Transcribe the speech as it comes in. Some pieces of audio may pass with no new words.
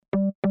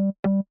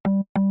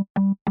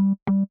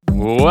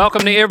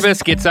Welcome to Ear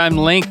Biscuits. I'm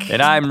Link.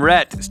 And I'm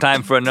Rhett. It's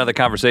time for another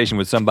conversation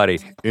with somebody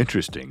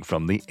interesting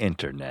from the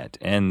internet.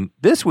 And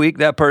this week,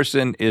 that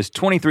person is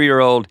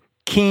 23-year-old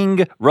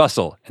King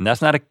Russell. And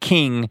that's not a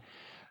king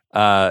who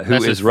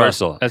is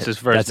Russell. That's his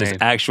first name. That's his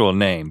actual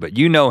name. But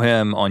you know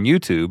him on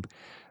YouTube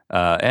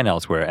and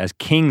elsewhere as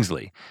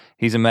Kingsley.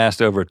 He's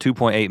amassed over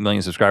 2.8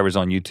 million subscribers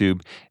on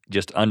YouTube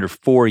just under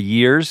 4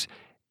 years.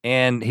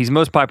 And he's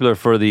most popular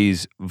for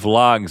these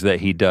vlogs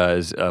that he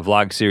does, a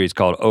vlog series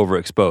called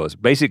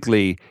Overexposed.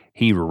 Basically,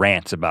 he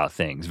rants about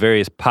things,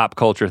 various pop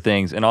culture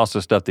things, and also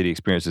stuff that he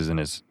experiences in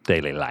his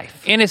daily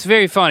life. And it's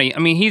very funny. I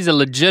mean, he's a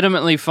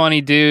legitimately funny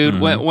dude.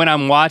 Mm-hmm. When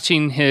I'm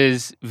watching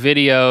his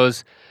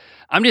videos,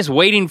 I'm just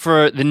waiting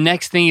for the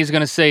next thing he's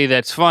gonna say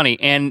that's funny.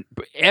 And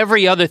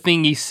every other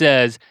thing he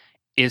says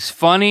is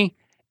funny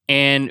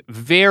and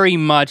very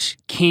much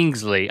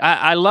Kingsley.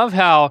 I love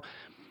how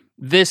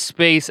this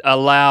space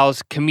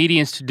allows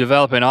comedians to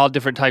develop in all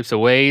different types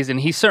of ways,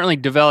 and he certainly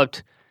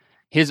developed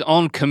his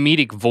own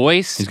comedic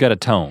voice. He's got a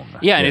tone.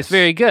 Yeah, and it's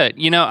very good.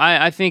 You know,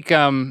 I think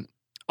on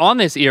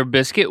this Ear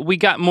Biscuit, we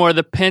got more of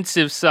the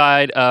pensive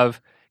side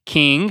of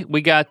King.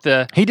 We got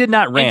the He did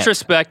not rant.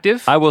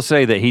 Introspective. I will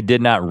say that he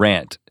did not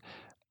rant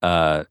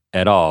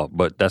at all,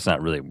 but that's not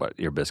really what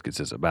Ear Biscuits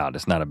is about.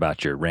 It's not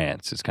about your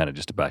rants. It's kind of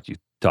just about you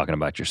talking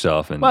about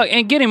yourself and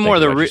getting more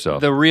of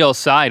the real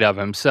side of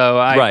him. So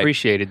I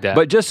appreciated that.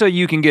 But just so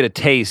you can get a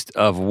taste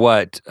of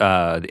what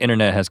the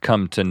internet has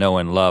come to know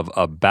and love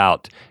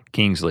about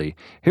Kingsley,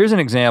 here's an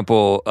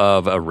example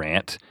of a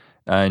rant.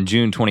 In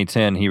June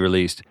 2010, he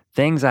released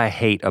 "Things I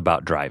Hate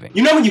About Driving."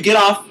 You know when you get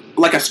off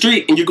like a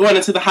street and you're going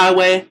into the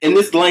highway and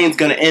this lane's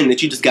gonna end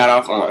that you just got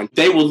off on,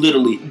 they will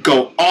literally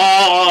go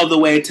all the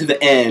way to the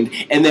end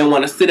and then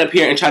want to sit up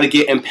here and try to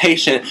get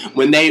impatient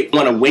when they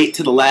want to wait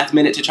to the last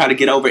minute to try to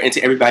get over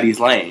into everybody's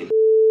lane.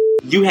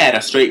 You had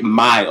a straight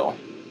mile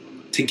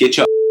to get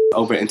your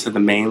over into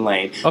the main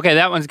lane. Okay,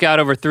 that one's got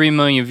over 3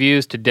 million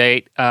views to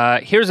date.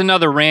 Here's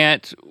another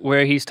rant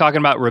where he's talking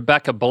about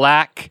Rebecca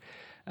Black.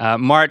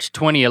 March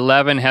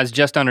 2011 has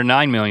just under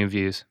 9 million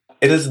views.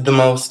 It is the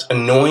most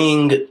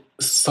annoying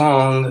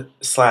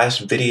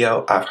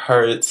song/video I've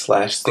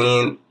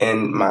heard/seen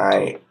in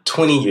my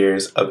 20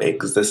 years of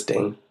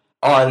existing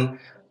on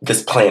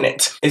this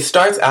planet. It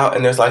starts out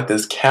and there's like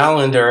this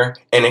calendar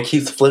and it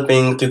keeps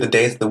flipping through the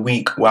days of the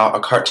week while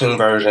a cartoon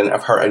version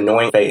of her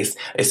annoying face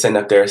is sitting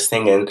up there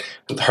singing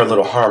her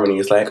little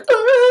harmonies like,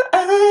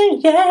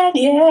 yeah,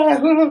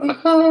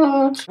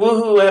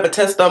 woohoo, I have a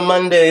test on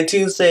Monday,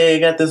 Tuesday,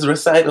 got this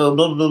recital,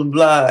 blah, blah,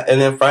 blah,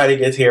 and then Friday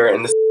gets here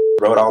and this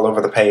wrote all over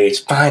the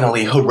page.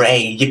 Finally,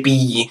 hooray,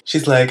 yippee.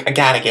 She's like, I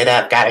gotta get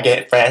up, gotta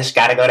get fresh,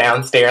 gotta go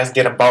downstairs,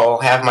 get a bowl,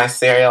 have my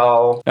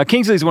cereal. Now,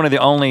 Kingsley's one of the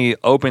only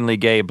openly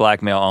gay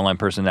black male online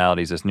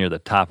personalities that's near the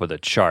top of the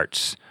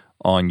charts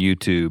on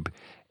YouTube.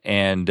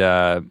 And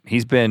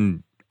he's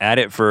been at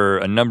it for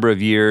a number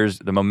of years.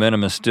 The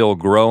momentum is still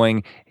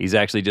growing. He's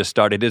actually just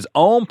started his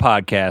own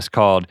podcast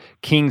called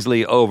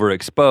Kingsley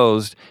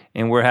Overexposed,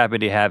 and we're happy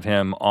to have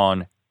him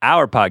on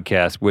our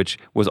podcast, which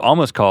was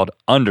almost called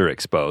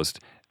Underexposed.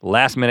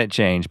 Last minute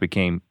change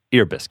became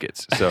Ear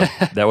Biscuits. So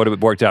that would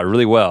have worked out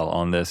really well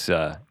on this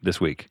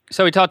week.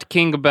 So we talked to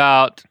King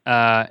about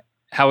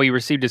how he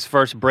received his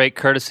first break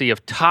courtesy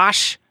of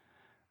Tosh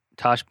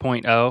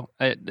 0.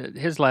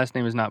 His last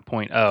name is not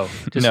 0,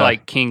 just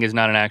like King is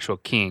not an actual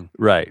king.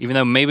 Right. Even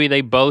though maybe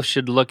they both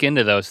should look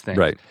into those things.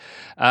 Right.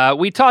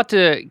 We talked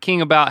to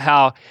King about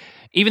how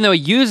even though he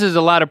uses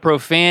a lot of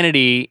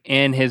profanity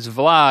in his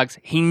vlogs,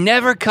 he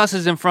never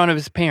cusses in front of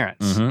his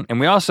parents. Mm-hmm.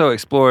 And we also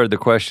explored the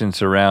question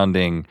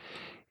surrounding,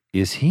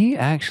 is he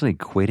actually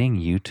quitting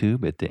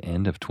YouTube at the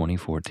end of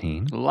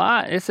 2014?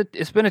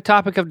 It's been a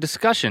topic of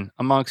discussion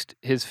amongst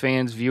his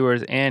fans,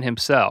 viewers, and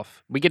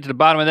himself. We get to the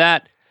bottom of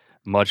that,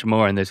 much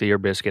more in this Ear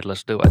Biscuit.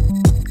 Let's do it.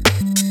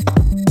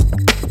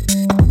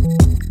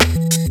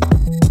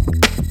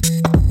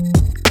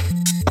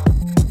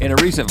 In a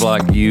recent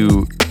vlog,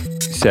 you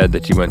said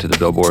that you went to the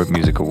Billboard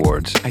Music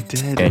Awards. I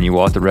did. And you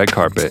walked the red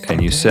carpet,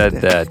 and you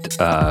said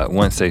that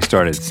once they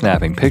started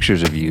snapping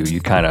pictures of you, you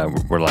kind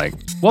of were like...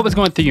 What was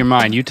going through your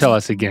mind? You tell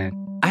us again.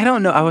 I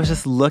don't know. I was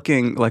just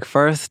looking, like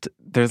first,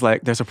 there's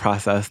a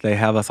process. They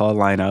have us all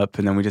line up,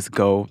 and then we just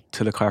go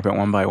to the carpet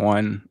one by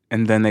one.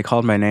 And then they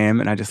called my name,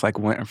 and I just like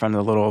went in front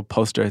of the little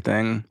poster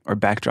thing, or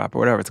backdrop, or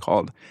whatever it's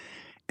called.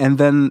 And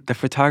then the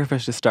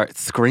photographers just start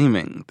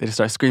screaming. They just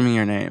start screaming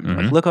your name.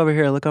 Mm-hmm. Like, look over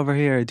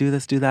here, do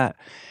this, do that.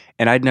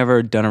 And I'd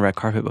never done a red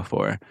carpet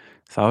before.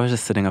 So I was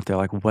just sitting up there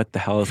like, what the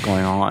hell is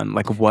going on?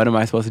 Like, what am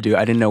I supposed to do?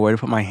 I didn't know where to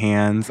put my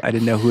hands. I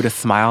didn't know who to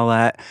smile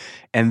at.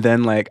 And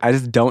then like, I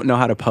just don't know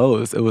how to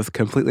pose. It was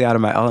completely out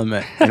of my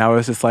element. And I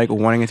was just like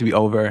wanting it to be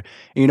over. And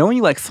you know when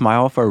you like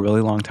smile for a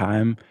really long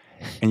time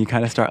and you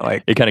kind of start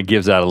like... It kind of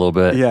gives out a little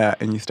bit. Yeah,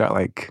 and you start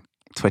like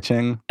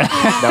twitching.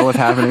 That was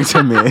happening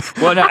to me.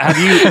 Well, now, have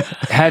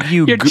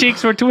you... Your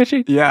cheeks were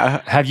twitching?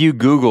 Yeah. Have you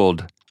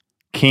Googled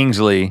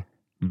Kingsley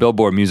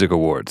Billboard Music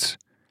Awards?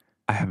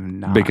 I have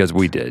not. Because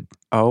we did.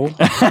 Oh.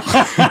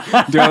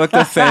 Do I look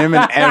the same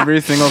in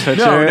every single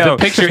picture? No. The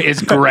picture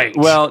is great.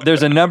 Well,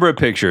 there's a number of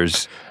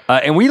pictures.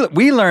 And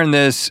we learned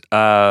this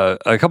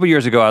a couple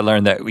years ago. I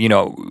learned that,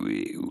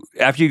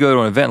 after you go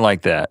to an event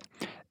like that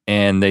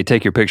and they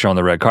take your picture on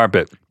the red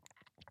carpet,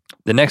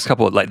 the next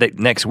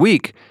next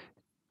week,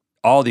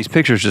 all these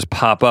pictures just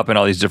pop up in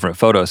all these different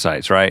photo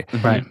sites, right?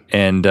 Right.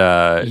 And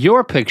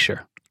your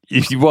picture.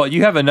 well,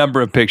 you have a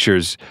number of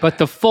pictures. But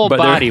the full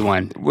body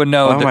one. Well,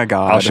 no. Oh my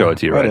God. I'll show it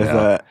to you right now.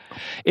 That?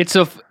 It's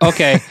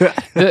okay.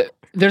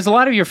 There's a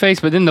lot of your face,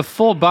 but then the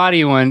full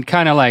body one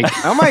kind of like.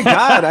 Oh my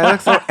God, I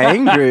look so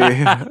angry.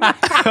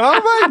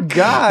 Oh my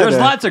God. There's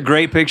lots of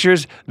great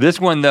pictures. This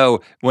one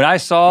though, when I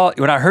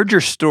heard your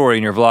story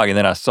in your vlog and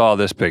then I saw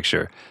this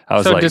picture, I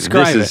was like, this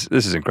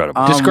is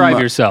incredible. Describe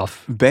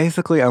yourself.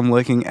 Basically,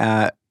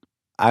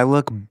 I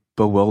look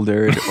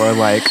bewildered or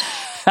like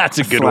That's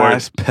a good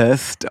word.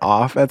 Pissed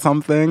off at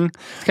something.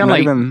 It's kind of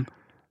like even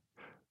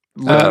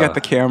looking at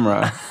the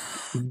camera.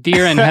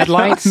 Deer in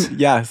headlights.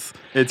 Yes.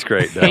 It's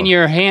great though. And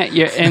your hand,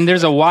 and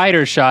there's a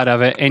wider shot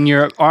of it, and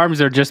your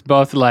arms are just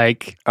both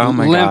like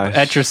limp gosh.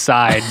 at your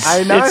sides.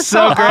 I know. It's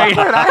so great.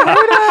 Awkward. I hate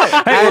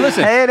it. Hey, well,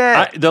 listen, hate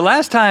it. the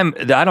last time,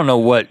 I don't know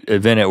what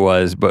event it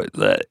was, but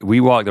we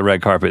walked the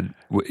red carpet,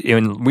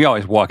 and we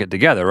always walk it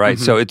together, right?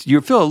 Mm-hmm. So you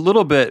feel a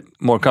little bit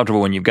more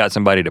comfortable when you've got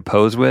somebody to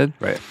pose with.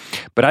 Right.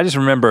 But I just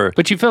remember.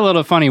 But you feel a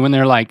little funny when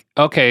they're like,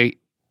 okay,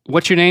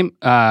 what's your name?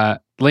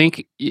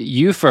 Link,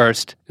 you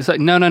first. It's like,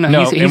 no,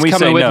 he's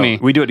coming with me.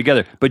 We do it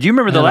together. But you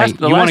remember the last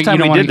time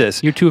we did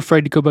this? You're too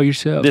afraid to go by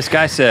yourself. This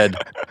guy said,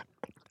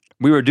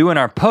 we were doing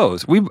our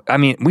pose. We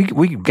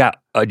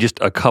got just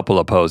a couple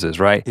of poses,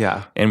 right?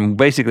 Yeah. And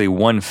basically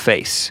one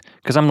face.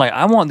 Because I'm like,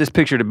 I want this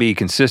picture to be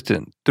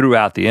consistent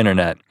throughout the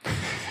internet.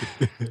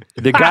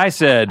 The guy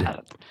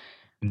said,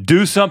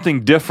 do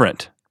something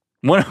different.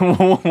 One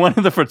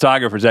of the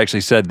photographers actually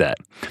said that.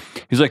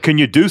 He's like, can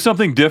you do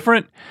something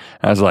different?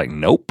 I was like,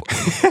 nope.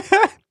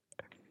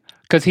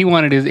 Because he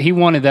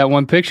wanted that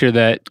one picture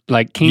that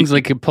like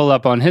Kingsley could pull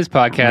up on his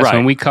podcast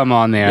when we come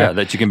on there. Yeah,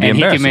 that you can be and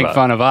embarrassed he can make about.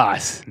 fun of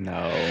us.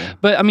 No.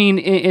 But I mean,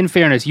 in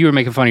fairness, you were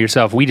making fun of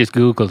yourself. We just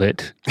Googled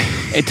it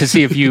to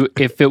see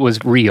if it was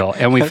real,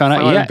 and we found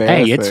out,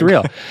 hey, it's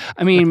real.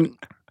 I mean,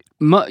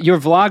 your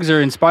vlogs are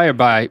inspired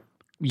by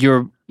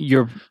your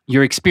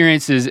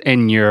experiences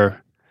and your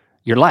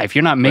life.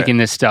 You're not making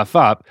this stuff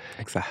up.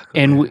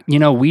 Exactly. And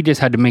we just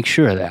had to make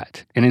sure of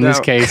that. And in this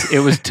case, it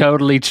was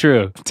totally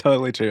true.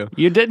 Totally true.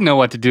 You didn't know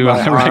what to do. My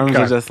on the red arms are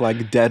carpet. just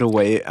like dead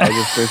weight.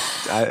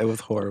 It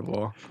was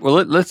horrible. Well,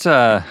 let's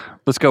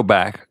go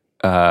back.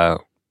 Where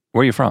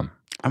are you from?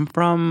 I'm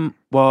from,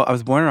 I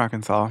was born in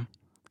Arkansas.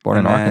 Born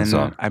in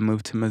Arkansas. I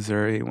moved to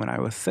Missouri when I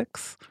was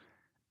 6.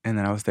 And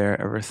then I was there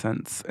ever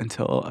since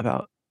until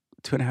about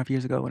 2.5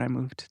 years ago when I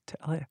moved to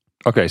LA.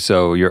 Okay,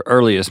 so your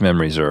earliest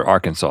memories are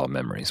Arkansas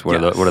memories. What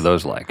are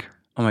those like?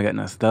 Oh my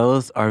goodness.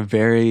 Those are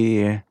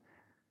they're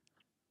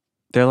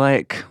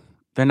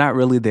not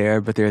really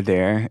there, but they're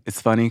there. It's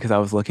funny because I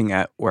was looking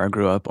at where I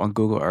grew up on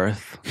Google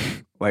Earth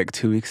like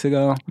 2 weeks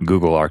ago.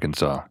 Google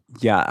Arkansas.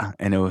 Yeah,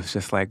 and it was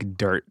just like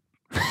dirt.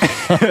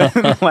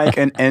 Like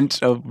an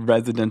inch of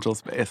residential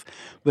space.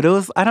 But it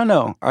was, I don't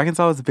know.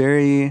 Arkansas was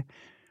very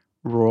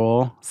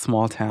rural,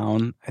 small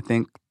town. I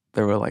think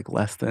there were like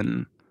less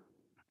than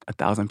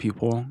 1,000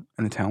 people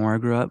in the town where I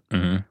grew up.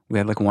 Mm-hmm. We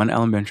had like one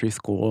elementary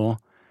school,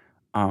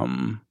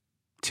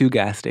 2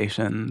 gas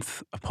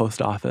stations, a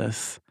post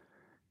office,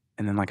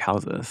 and then like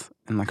houses.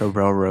 And like a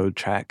railroad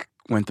track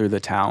went through the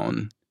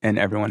town, and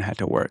everyone had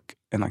to work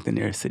in like the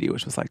nearest city,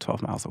 which was like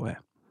 12 miles away.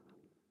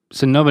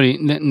 So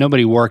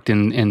nobody worked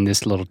in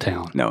this little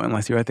town. No,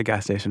 unless you were at the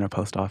gas station or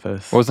post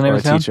office. What was the name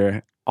of the town?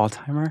 Teacher.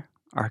 Altimer,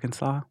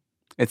 Arkansas.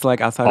 It's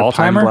like outside of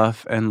Pine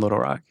Bluff and Little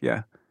Rock.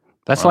 Yeah.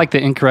 That's like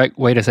the incorrect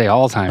way to say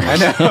Alzheimer's. I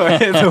know.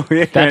 It's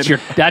weird.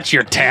 That's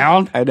your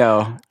town? I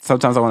know.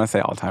 Sometimes I want to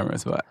say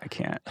Alzheimer's, but I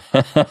can't.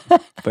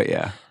 But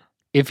yeah.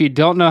 If you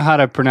don't know how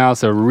to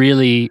pronounce a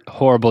really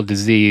horrible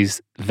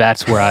disease,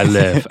 that's where I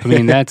live.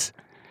 That's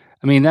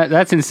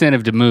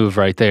incentive to move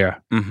right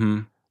there.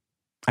 Mm-hmm.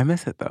 I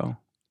miss it though.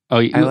 Oh,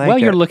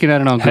 you're looking at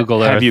it on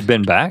Google Earth. Have you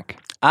been back?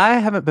 I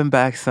haven't been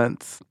back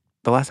since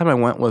the last time I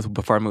went was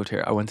before I moved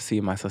here. I went to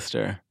see my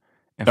sister.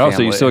 And Oh, family.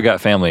 so you still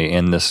got family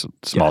in this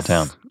small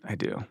town. I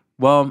do.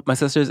 Well, my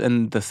sister's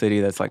in the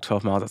city that's like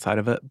 12 miles outside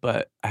of it,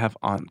 but I have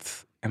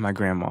aunts, and my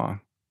grandma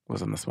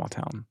was in the small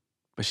town,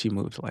 but she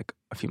moved like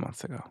a few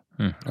months ago.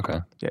 Okay.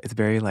 Yeah, it's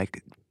very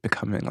like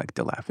becoming like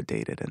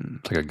dilapidated and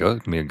It's like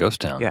a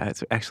ghost town. yeah,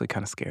 it's actually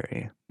kind of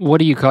scary. What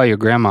do you call your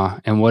grandma,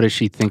 and what does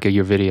she think of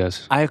your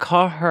videos? I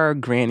call her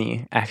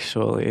Granny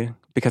actually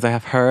because I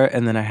have her,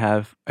 and then I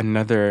have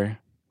another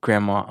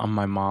grandma on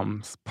my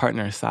mom's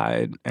partner's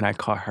side, and I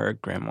call her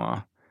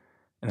Grandma.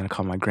 And then I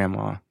call my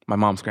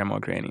mom's grandma,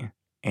 Granny.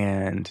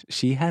 And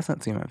she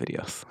hasn't seen my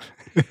videos.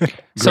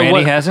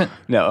 Granny hasn't?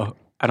 No,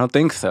 I don't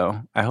think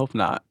so. I hope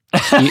not.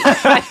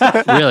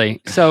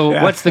 Really? So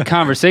what's the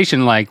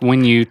conversation like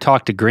when you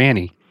talk to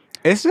Granny?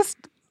 It's just,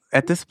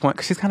 at this point,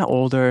 'cause she's kind of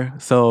older.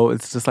 So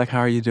it's just like, how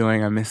are you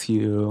doing? I miss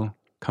you.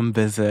 come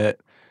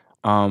visit.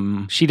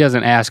 She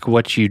doesn't ask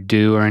what you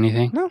do or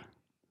anything? No.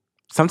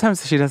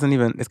 Sometimes she doesn't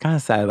even, it's kind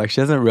of sad. Like,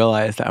 she doesn't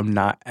realize that I'm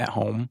not at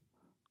home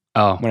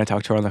when I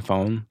talk to her on the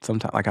phone.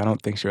 Sometimes, like, I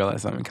don't think she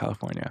realizes I'm in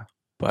California.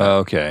 But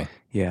Okay.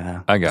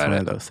 yeah. I got it's it. one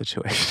of those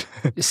situations.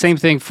 Same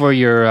thing for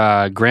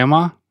your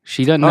grandma?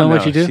 She doesn't know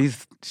what you do?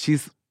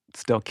 She's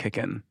still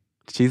kicking.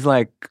 She's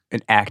like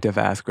an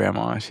active-ass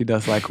grandma. She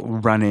does, like,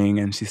 running,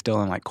 and she's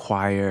still in, like,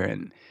 choir,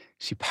 and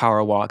she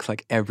power walks,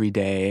 like, every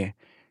day.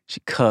 She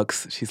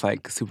cooks. She's,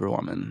 like,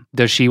 superwoman.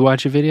 Does she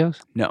watch your videos?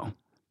 No,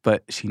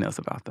 but she knows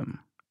about them.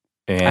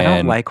 And I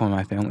don't like when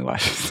my family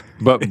watches.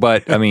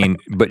 but I mean,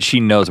 but she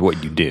knows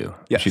what you do.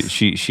 Yes.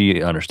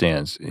 She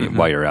understands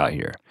why you're out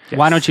here. Yes.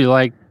 Why don't you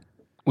like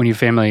when your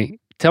family...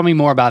 Tell me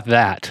more about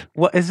that.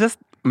 Well, it's just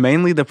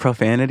mainly the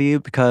profanity,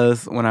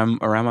 because when I'm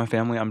around my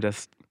family, I'm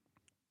just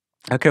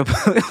a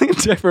completely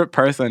different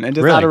person. And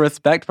just out of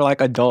respect for, like,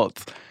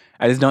 adults,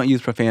 I just don't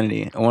use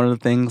profanity. And one of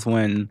the things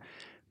when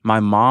my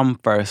mom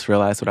first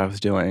realized what I was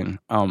doing,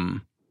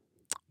 one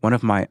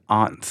of my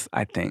aunts,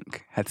 I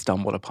think, had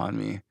stumbled upon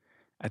me.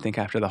 I think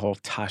after the whole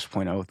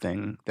Tosh.0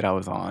 thing that I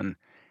was on.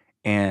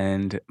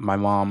 And my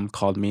mom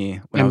called me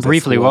when I was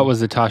briefly, at school. what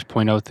was the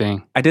Tosh.0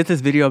 thing? I did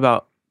this video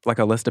about, like,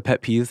 a list of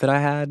pet peeves that I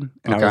had.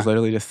 And Okay. I was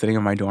literally just sitting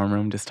in my dorm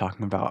room just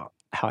talking about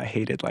how I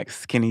hated, like,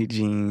 skinny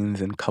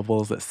jeans and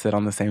couples that sit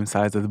on the same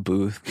sides of the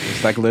booth.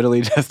 It's, like,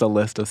 literally just a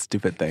list of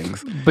stupid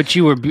things. But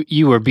you were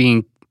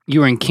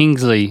in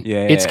Kingsley.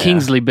 Yeah, It's yeah.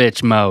 Kingsley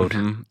bitch mode.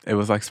 Mhm. It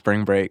was, like,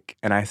 spring break,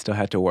 and I still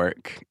had to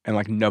work. And,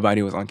 like,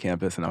 nobody was on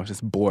campus, and I was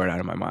just bored out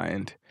of my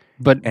mind.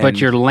 But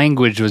your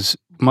language was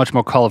much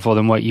more colorful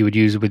than what you would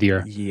use with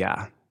your...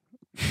 Yeah.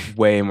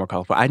 Way more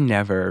colorful. I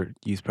never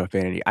used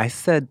profanity. I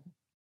said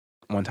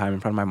one time in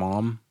front of my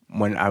mom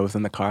when I was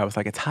in the car, I was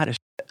like, it's hot as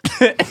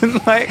shit. And,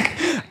 like,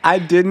 I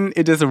didn't,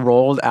 it just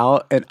rolled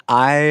out, and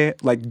I,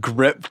 like,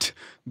 gripped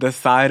the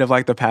side of,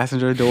 like, the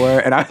passenger door,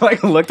 and I,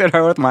 like, looked at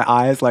her with my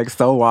eyes, like,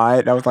 so wide,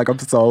 and I was like, I'm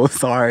so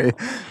sorry.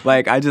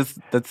 Like,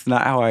 that's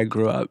not how I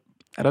grew up.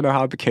 I don't know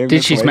how it became Did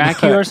this she way,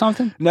 smack you or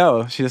something?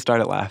 No, she just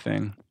started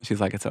laughing.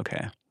 She's like, it's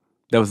okay.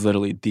 That was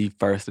literally the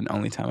first and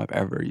only time I've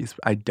ever used,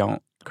 I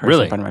don't curse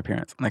in front of my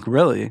parents. I'm like,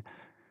 really?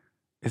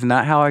 It's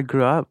not how I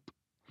grew up.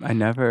 I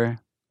never...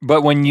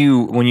 But when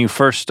you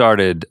first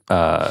started,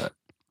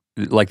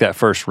 like that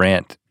first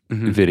rant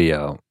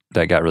video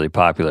that got really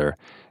popular,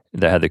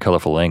 that had the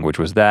colorful language,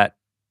 did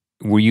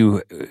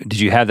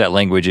you have that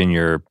language in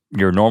your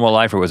normal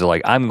life, or was it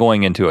like, I'm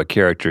going into a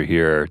character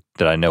here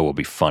that I know will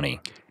be funny?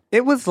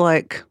 It was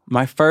like,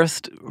 my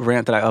first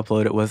rant that I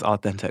uploaded was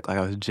authentic. Like,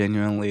 I was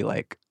genuinely,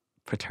 like,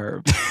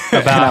 perturbed.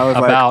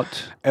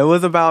 It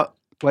was about,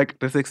 like,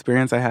 this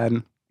experience I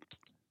had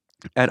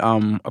at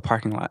a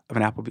parking lot of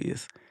an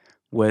Applebee's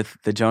with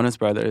the Jonas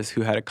Brothers,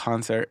 who had a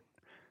concert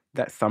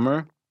that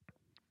summer.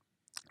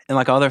 And,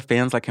 like, all their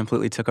fans, like,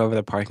 completely took over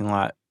the parking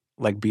lot,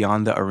 like,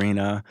 beyond the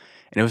arena.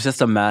 And it was just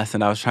a mess.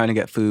 And I was trying to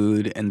get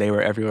food, and they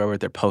were everywhere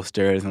with their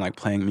posters and, like,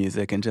 playing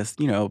music, and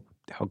just, you know,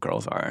 how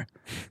girls are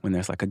when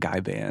there's, like, a guy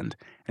band.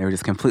 And they were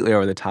just completely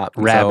over the top.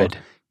 And Rabid. So,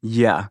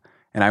 yeah.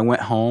 And I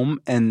went home,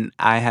 and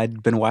I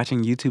had been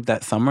watching YouTube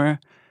that summer.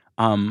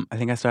 I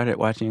think I started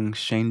watching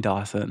Shane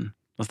Dawson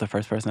was the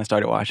first person I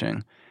started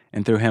watching.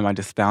 And through him, I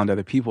just found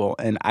other people.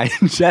 And I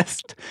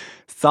just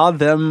saw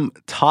them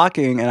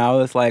talking, and I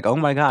was like, oh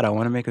my God, I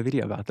want to make a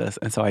video about this.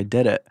 And so I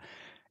did it.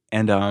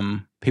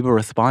 And people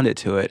responded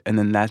to it. And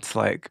then that's,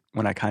 like,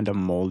 when I kind of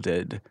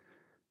molded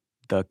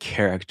the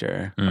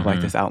character of,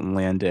 like, this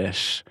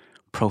outlandish,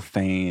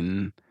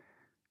 profane,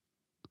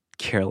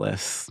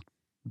 careless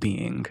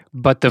being.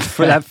 But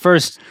that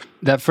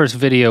first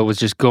video was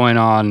just going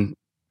on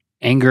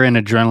anger and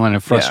adrenaline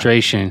and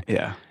frustration.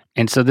 Yeah.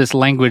 And so this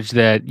language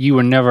that you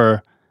were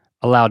never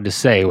allowed to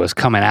say was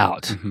coming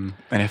out. Mm-hmm.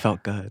 And it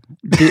felt good.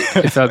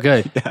 It felt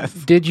good.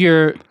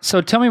 Yes.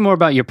 So tell me more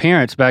about your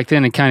parents back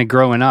then and kind of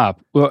growing up.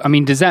 Well, I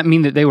mean, does that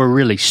mean that they were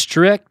really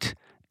strict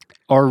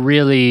or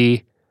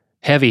really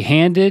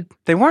heavy-handed?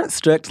 They weren't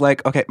strict.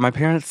 Like, okay, my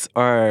parents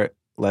are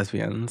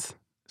lesbians.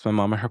 It's my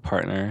mom and her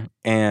partner.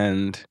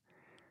 And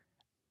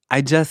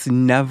I just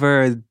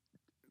never,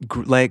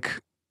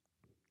 like,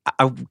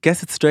 I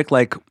guess it's strict.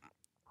 Like,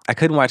 I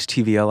couldn't watch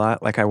TV a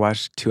lot. Like, I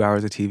watched 2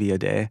 hours of TV a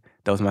day.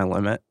 That was my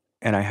limit.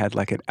 And I had,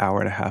 like, an hour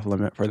and a half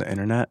limit for the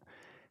internet.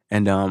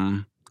 And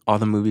all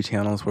the movie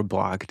channels were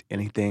blocked.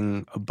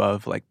 Anything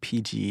above, like,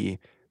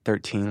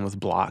 PG-13 was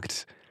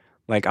blocked.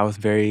 Like, I was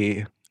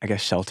very, I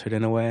guess, sheltered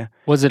in a way.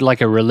 Was it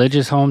like a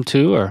religious home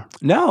too, or?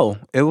 No,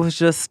 it was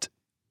just,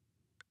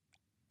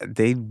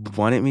 they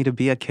wanted me to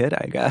be a kid,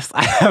 I guess.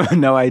 I have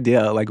no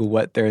idea, like,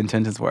 what their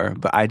intentions were.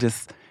 But I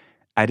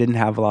didn't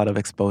have a lot of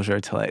exposure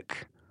to,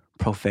 like,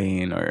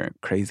 profane or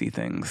crazy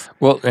things.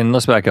 Well, and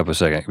let's back up a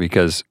second,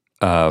 because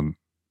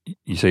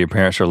you say your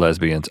parents are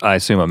lesbians. I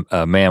assume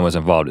a man was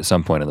involved at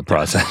some point in the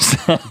process.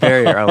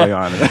 Very early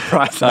on in the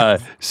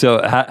process.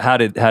 So how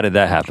did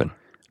that happen?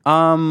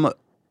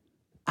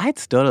 I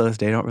still to this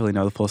day don't really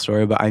know the full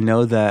story, but I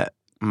know that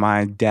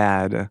my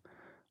dad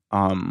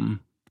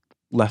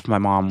left my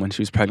mom when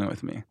she was pregnant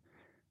with me.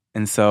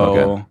 And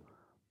so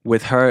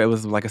with her, it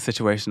was like a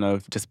situation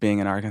of just being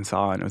in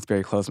Arkansas, and it was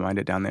very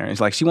close-minded down there. And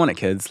like she wanted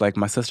kids. Like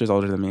my sister's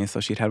older than me, so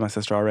she'd had my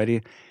sister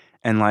already,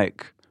 and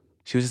like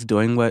she was just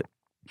doing what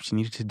she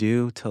needed to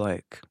do to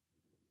like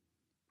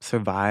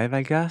survive,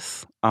 I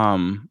guess.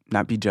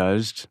 Not be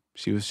judged.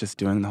 She was just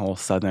doing the whole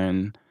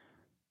Southern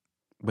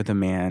with a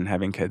man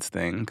having kids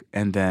thing,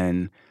 and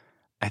then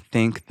I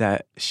think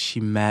that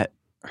she met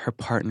her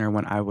partner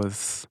when I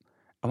was,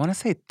 I want to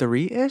say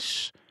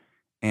 3-ish.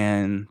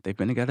 And they've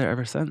been together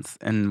ever since.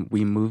 And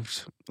we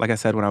moved, like I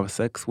said, when I was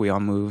 6, we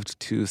all moved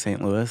to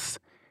St. Louis.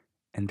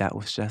 And that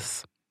was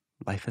just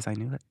life as I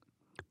knew it.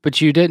 But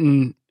you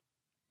didn't,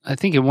 I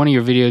think in one of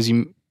your videos,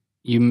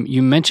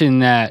 you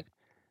mentioned that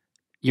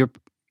your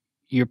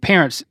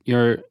parents,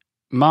 your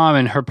mom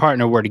and her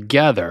partner were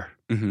together.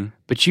 Mm-hmm.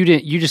 But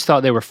you just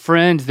thought they were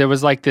friends. There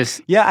was like this,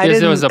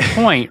 there was a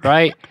point,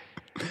 right?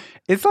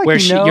 It's like, where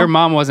your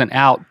mom wasn't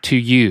out to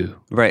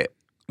you. Right.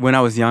 When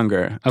I was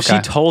younger. Okay.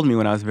 She told me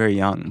when I was very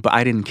young, but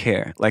I didn't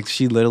care. Like,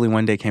 she literally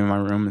one day came in my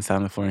room and sat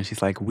on the floor, and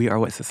she's like, we are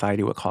what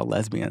society would call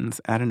lesbians.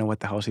 I didn't know what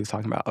the hell she was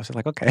talking about. I was just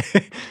like, okay.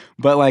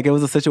 But, like, it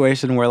was a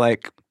situation where,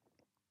 like,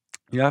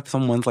 you know, if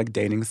someone's, like,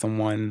 dating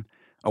someone,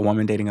 a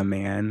woman dating a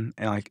man,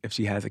 and, like, if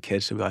she has a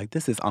kid, she'll be like,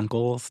 this is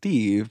Uncle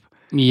Steve.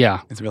 Yeah.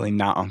 It's really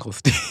not Uncle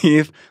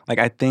Steve. Like,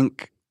 I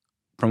think,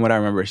 from what I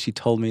remember, she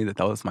told me that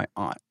was my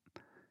aunt.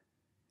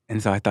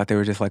 And so I thought they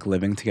were just like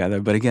living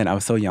together. But again, I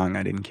was so young,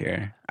 I didn't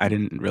care. I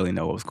didn't really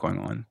know what was going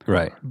on.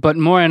 Right. But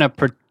more in a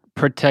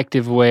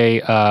protective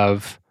way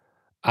of,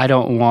 I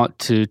don't want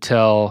to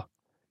tell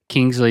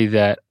Kingsley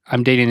that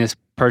I'm dating this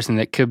person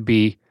that could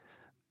be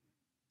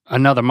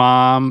another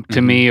mom to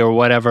me or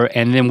whatever.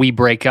 And then we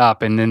break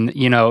up. And then,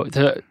 you know,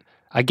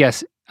 I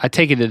guess I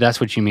take it that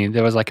that's what you mean.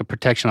 There was like a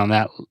protection on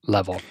that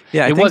level.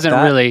 Yeah, it wasn't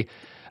really,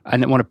 I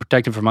didn't want to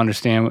protect him from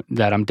understanding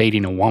that I'm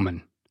dating a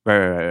woman.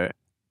 Right.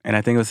 And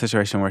I think it was a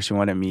situation where she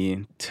wanted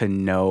me to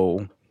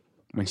know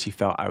when she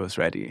felt I was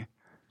ready,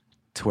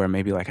 to where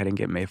maybe like I didn't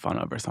get made fun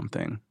of or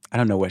something. I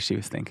don't know what she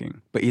was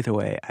thinking, but either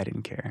way, I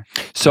didn't care.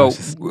 So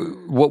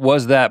what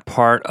was that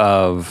part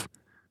of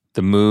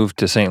the move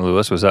to St.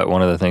 Louis? Was that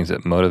one of the things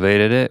that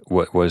motivated it?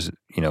 What was,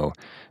 you know,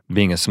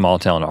 being a small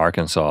town in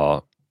Arkansas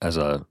as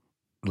a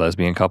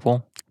lesbian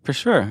couple? For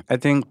sure. I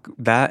think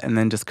that, and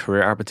then just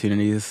career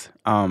opportunities.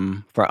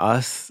 For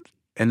us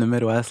in the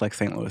Midwest, like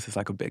St. Louis is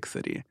like a big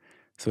city.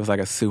 So it was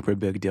like a super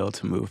big deal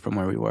to move from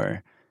where we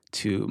were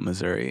to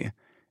Missouri.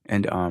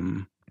 And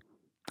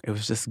it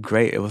was just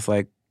great. It was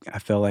like, I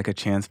felt like a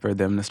chance for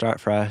them to start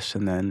fresh,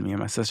 and then me and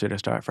my sister to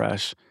start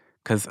fresh.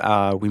 Because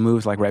we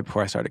moved like right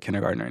before I started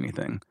kindergarten or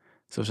anything.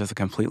 So it was just a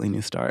completely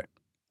new start.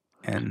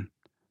 And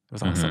it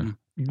was awesome.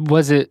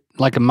 Was it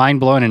like a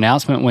mind-blowing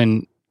announcement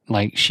when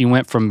like she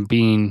went from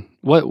being,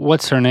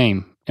 what's her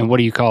name? And what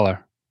do you call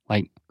her?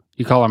 Like,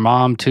 you call her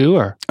mom too,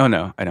 or? Oh,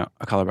 no, I don't.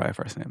 I call her by her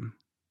first name.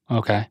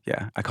 Okay.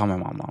 Yeah, I call my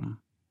mom.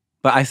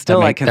 But I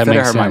still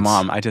consider her my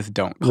mom. I just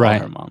don't call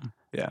her mom.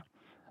 Yeah.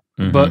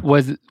 Mm-hmm. But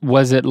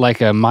was it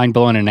like a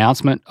mind-blowing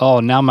announcement?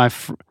 Oh, now my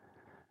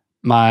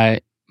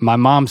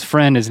mom's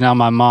friend is now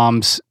my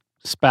mom's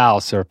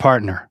spouse or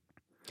partner.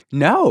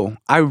 No,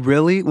 I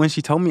really, when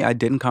she told me, I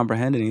didn't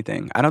comprehend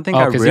anything. I don't think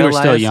I realized. Because you were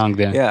still young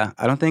then. Yeah,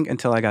 I don't think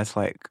until I got to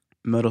like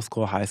middle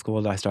school, high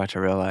school, did I start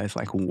to realize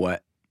like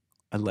what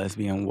a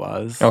lesbian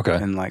was. Okay.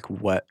 And like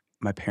what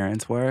my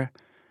parents were.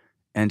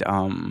 And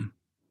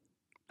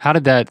how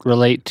did that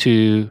relate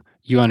to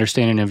your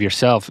understanding of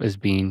yourself as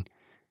being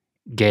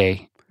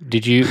gay?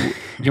 Did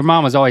your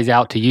mom was always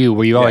out to you.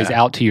 Were you always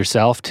out to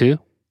yourself too?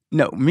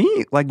 No,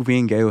 me like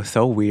being gay was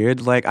so weird.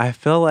 Like I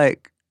feel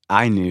like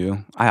I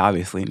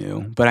obviously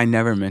knew, but I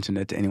never mentioned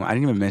it to anyone. I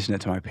didn't even mention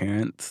it to my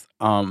parents.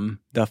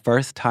 The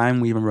first time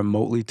we even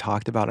remotely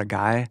talked about a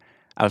guy,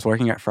 I was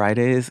working at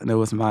Fridays, and it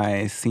was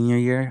my senior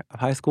year of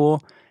high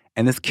school.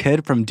 And this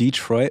kid from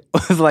Detroit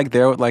was like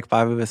there with like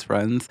 5 of his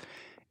friends,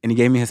 and he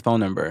gave me his phone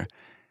number.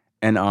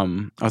 And I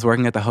was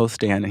working at the host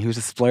stand, and he was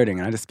just flirting,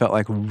 and I just felt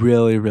like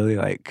really, really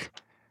like,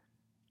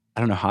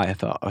 I don't know how I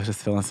felt. I was just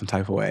feeling some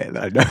type of way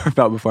that I'd never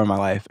felt before in my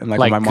life. And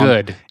like my mom,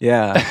 good.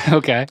 Yeah.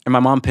 Okay. And my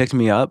mom picked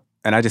me up,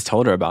 and I just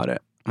told her about it.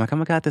 I'm like, oh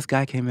my God, this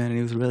guy came in, and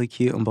he was really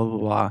cute, and blah, blah,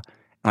 blah. And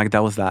like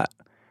that was that.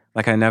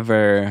 Like I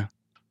never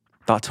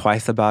thought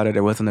twice about it.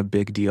 It wasn't a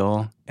big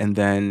deal. And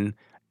then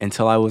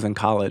until I was in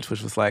college,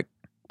 which was like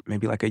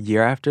maybe like a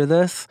year after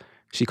this,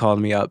 she called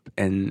me up,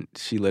 and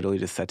she literally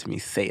just said to me,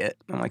 say it.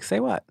 I'm like, say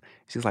what?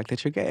 She's like,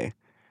 that you're gay.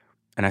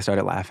 And I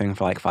started laughing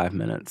for like 5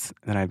 minutes.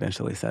 And then I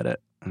eventually said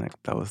it. And like,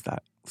 that was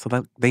that. So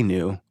that they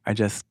knew. It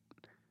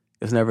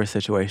was never a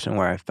situation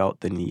where I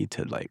felt the need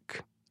to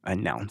like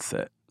announce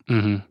it.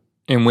 Mm-hmm.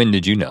 And when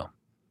did you know?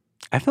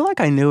 I feel like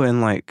I knew in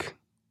like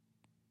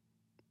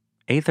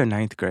 8th or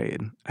 9th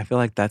grade. I feel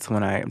like that's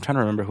when I'm trying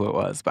to remember who it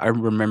was, but I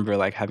remember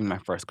like having my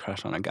first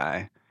crush on a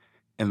guy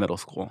in middle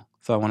school.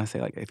 So I want to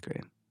say like 8th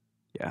grade.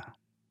 Yeah.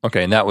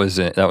 Okay, and that was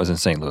in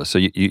St. Louis. So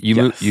you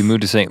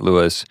moved to St.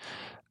 Louis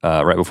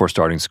right before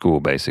starting school,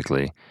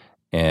 basically.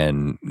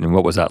 And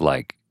what was that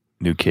like?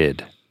 New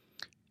kid.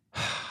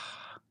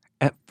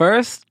 At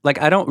first,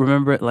 like I don't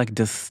remember it like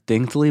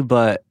distinctly,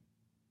 but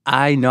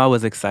I know I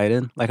was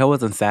excited. Like, I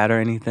wasn't sad or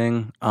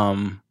anything.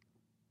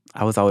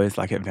 I was always,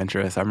 like,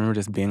 adventurous. I remember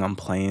just being on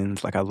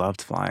planes. Like, I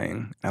loved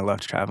flying. I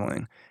loved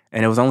traveling.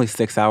 And it was only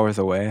 6 hours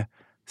away.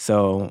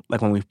 So,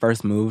 like, when we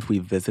first moved, we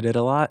visited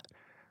a lot.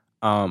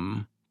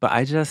 But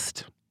I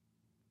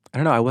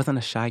don't know, I wasn't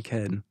a shy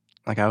kid.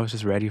 Like, I was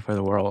just ready for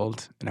the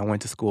world. And I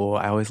went to school.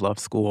 I always loved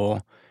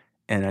school.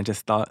 And I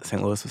just thought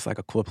St. Louis was, like,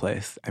 a cool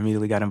place. I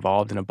immediately got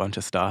involved in a bunch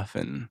of stuff,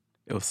 and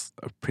it was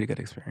a pretty good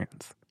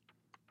experience.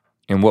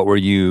 And what were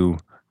you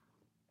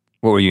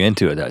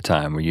into at that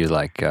time? Were you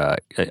like,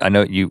 I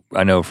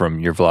know from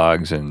your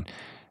vlogs and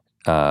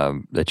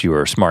that you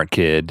were a smart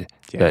kid.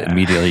 Yeah. That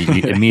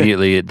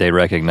immediately they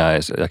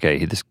recognized,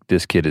 okay,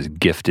 this kid is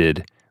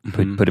gifted.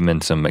 Put him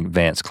in some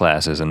advanced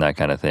classes and that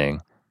kind of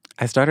thing.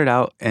 I started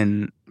out,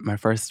 and my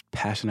first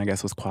passion, I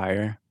guess, was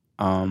choir.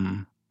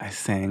 I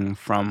sang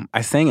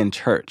in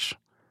church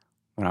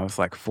when I was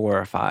like 4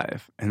 or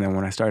 5, and then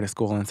when I started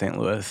school in St.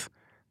 Louis,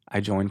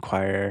 I joined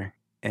choir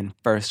in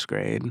first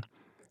grade.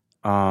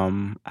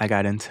 I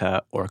got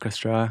into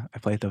orchestra. I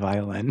played the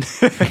violin.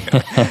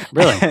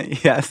 Really?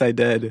 Yes, I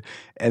did.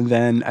 And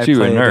then So you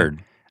were a nerd.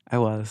 I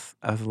was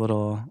a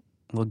little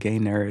gay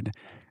nerd.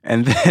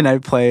 And then I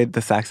played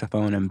the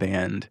saxophone in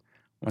band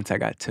once I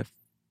got to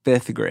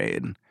 5th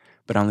grade,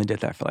 but I only did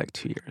that for like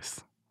 2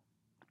 years.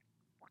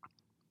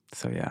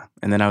 So yeah.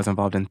 And then I was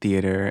involved in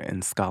theater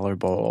and Scholar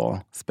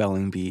Bowl,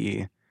 Spelling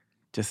Bee,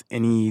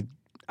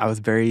 I was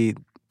very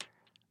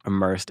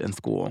immersed in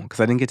school because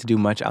I didn't get to do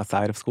much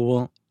outside of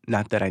school.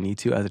 Not that I need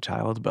to as a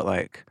child, but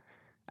like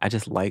I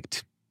just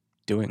liked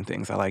doing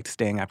things. I liked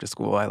staying after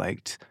school. I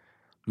liked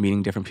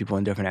meeting different people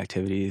in different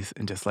activities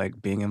and just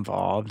like being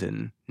involved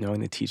and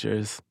knowing the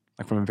teachers.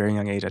 Like from a very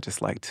young age, I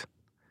just liked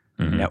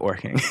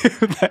networking.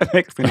 If that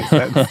makes any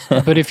sense.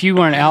 But if you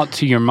weren't out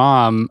to your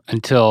mom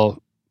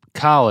until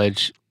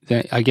college,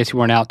 then I guess you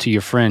weren't out to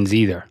your friends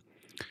either.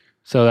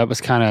 So that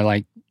was kind of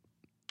like...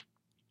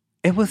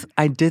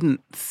 I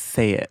didn't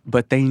say it,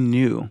 but they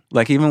knew.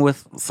 Like even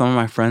with some of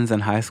my friends in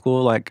high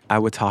school, like I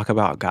would talk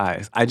about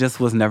guys. I just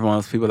was never one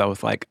of those people that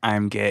was like,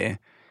 I'm gay.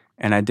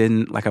 And I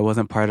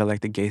wasn't part of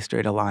like the Gay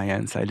Straight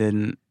Alliance. I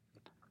didn't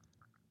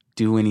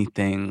do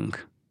anything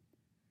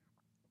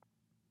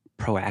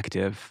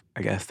proactive,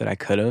 I guess, that I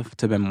could have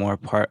to be more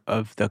part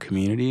of the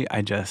community.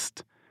 I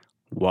just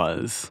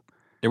was.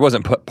 It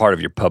wasn't part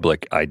of your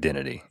public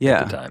identity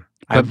at the time.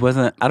 I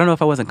don't know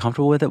if I wasn't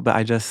comfortable with it,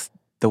 but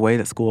the way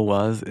that school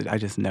was, I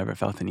just never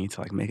felt the need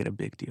to like make it a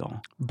big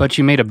deal. But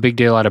you made a big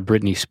deal out of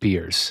Britney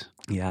Spears.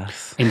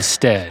 Yes.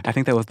 Instead. I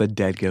think that was the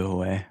dead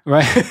giveaway.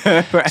 Right.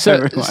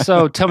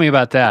 So tell me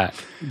about that,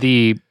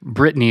 the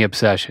Britney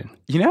obsession.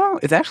 You know,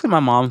 it's actually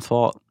my mom's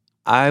fault.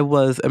 I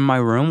was in my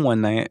room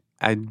one night.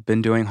 I'd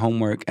been doing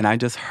homework, and I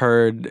just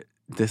heard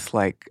this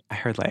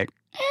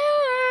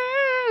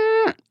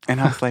and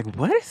I was like,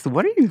 what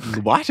are you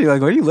watching?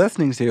 Like, what are you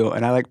listening to?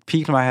 And I like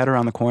peeked my head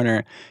around the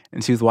corner,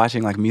 and she was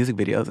watching like music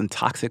videos, and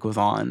Toxic was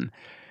on.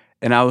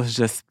 And I was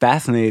just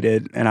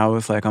fascinated, and I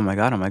was like, oh my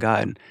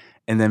God.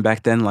 And then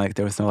back then, like,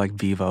 there was no like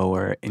Vivo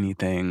or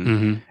anything.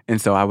 Mm-hmm.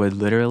 And so I would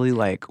literally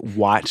like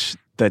watch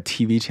the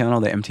TV channel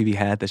that MTV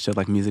had that showed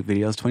like music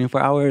videos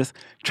 24 hours,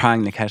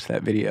 trying to catch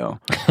that video,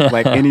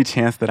 like any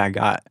chance that I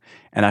got.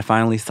 And I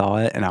finally saw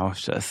it, and I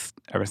was just,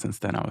 ever since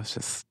then, I was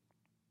just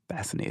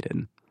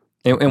fascinated.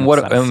 And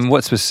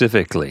what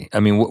specifically? I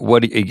mean,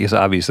 because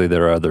obviously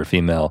there are other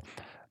female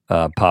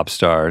pop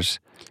stars.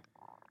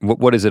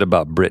 What is it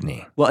about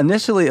Britney? Well,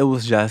 initially it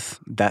was just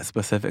that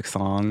specific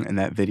song and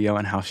that video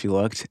and how she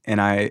looked. And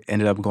I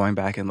ended up going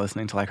back and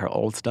listening to like her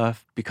old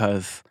stuff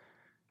because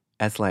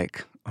as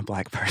like a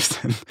Black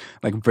person,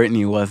 like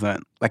Britney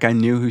wasn't, like I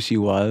knew who she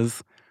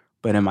was,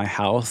 but in my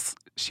house,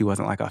 she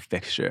wasn't like a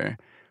fixture,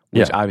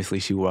 which obviously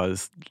she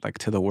was like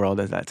to the world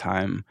at that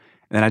time.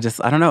 And then I just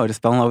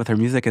fell in love with her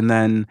music. And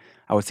then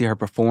I would see her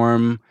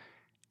perform.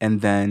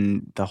 And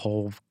then the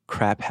whole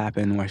crap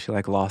happened where she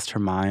like lost her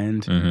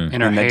mind. Mm-hmm.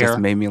 And her that hair. just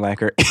made me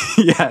like her.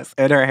 Yes,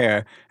 and her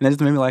hair. And that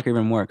just made me like her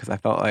even more because I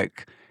felt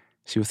like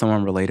she was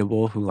someone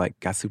relatable who like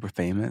got super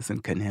famous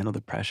and couldn't handle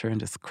the pressure and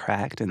just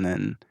cracked. And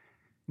then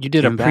you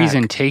did a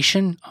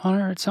presentation on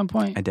her at some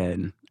point? I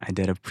did. I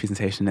did a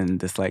presentation in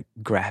this like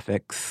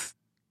graphics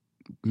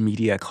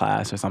media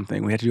class or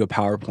something. We had to do a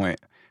PowerPoint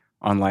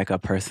on like a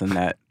person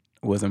that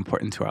was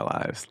important to our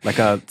lives, like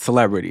a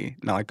celebrity,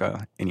 not like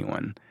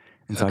anyone.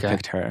 And so I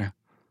picked her,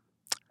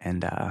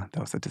 and that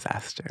was a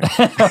disaster.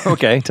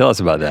 Okay, tell us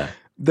about that.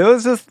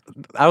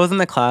 I was in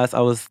the class.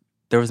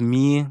 There was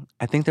me.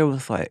 I think there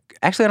was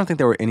actually I don't think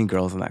there were any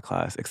girls in that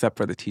class except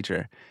for the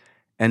teacher.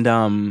 And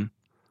I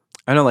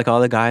know like all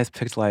the guys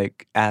picked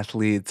like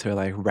athletes or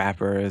like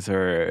rappers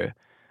or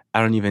I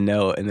don't even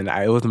know. And then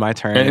it was my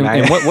turn.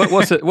 And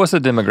what's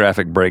the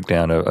demographic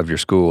breakdown of your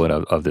school and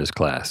of this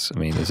class? I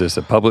mean, is this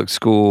a public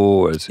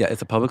school? Yeah,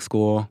 it's a public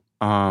school.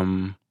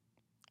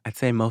 I'd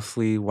say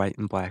mostly white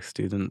and Black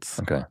students.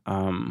 Okay.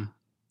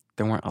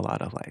 There weren't a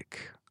lot of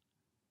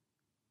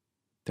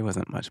there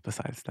wasn't much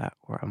besides that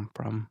where I'm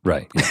from.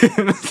 Right.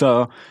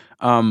 So,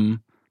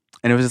 and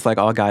it was just like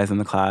all guys in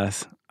the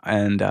class.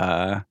 And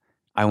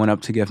I went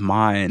up to give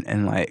mine,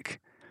 and like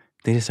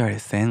they just started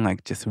saying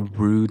like just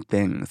rude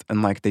things,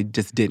 and like they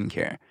just didn't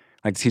care.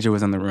 Like the teacher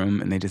was in the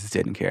room, and they just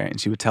didn't care,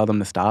 and she would tell them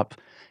to stop,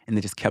 and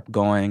they just kept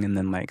going, and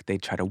then like they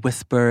try to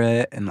whisper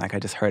it, and like I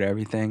just heard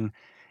everything,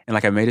 and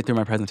like I made it through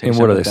my presentation. And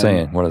what are they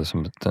saying? What are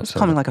some? Just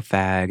calling me like a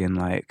fag, and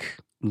like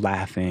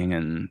laughing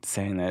and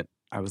saying that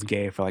I was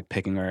gay for like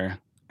picking her,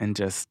 and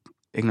just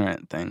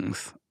ignorant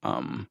things.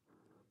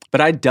 But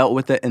I dealt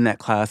with it in that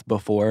class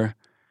before,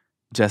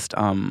 just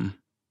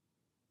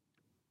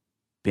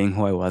being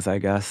who I was, I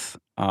guess.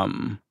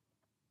 And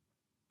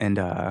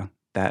that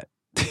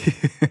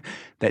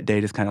that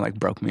day just kind of like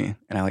broke me,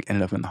 and I like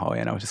ended up in the hallway,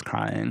 and I was just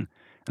crying,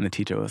 and the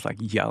teacher was like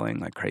yelling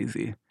like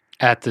crazy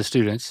at the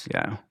students.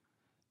 Yeah.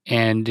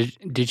 And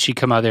did she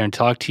come out there and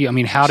talk to you? I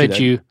mean, how did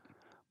you?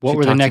 What She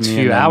were the talked to next me,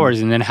 few and then-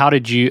 hours, and then how do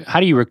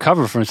you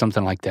recover from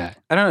something like that?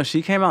 I don't know.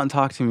 She came out and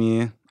talked to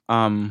me,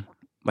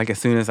 like as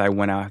soon as I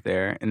went out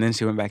there, and then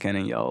she went back in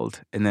and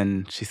yelled, and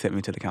then she sent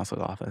me to the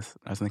counselor's office.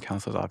 I was in the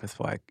counselor's office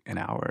for like an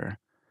hour.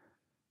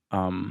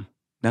 None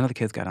of the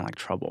kids got in like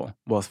trouble,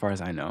 well, as far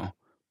as I know,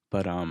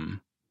 but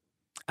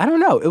I don't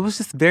know. It was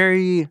just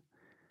very.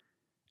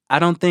 I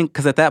don't think,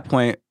 because at that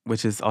point,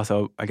 which is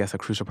also, I guess, a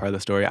crucial part of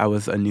the story, I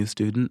was a new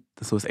student.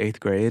 This was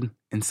 8th grade.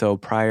 And so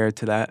prior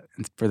to that,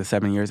 for the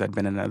 7 years, I'd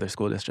been in another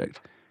school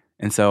district.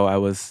 And so I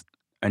was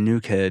a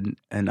new kid.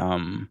 And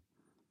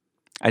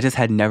I just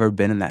had never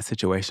been in that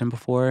situation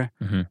before,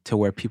 to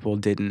where people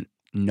didn't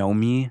know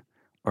me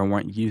or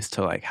weren't used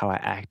to like how I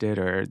acted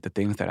or the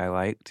things that I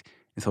liked.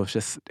 And so it was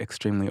just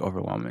extremely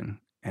overwhelming.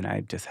 And I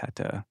just had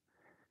to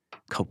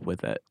cope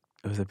with it.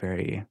 It was a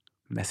very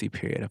messy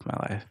period of my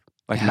life.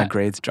 Like my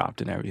grades dropped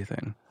and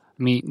everything.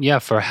 I mean, yeah,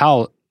 for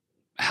how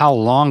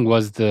long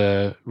was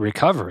the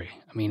recovery?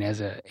 I mean,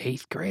 as a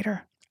 8th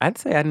grader? I'd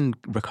say I didn't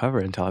recover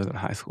until I was in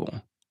high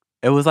school.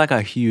 It was like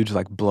a huge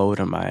like blow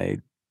to my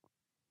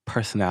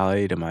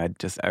personality, to my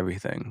just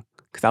everything.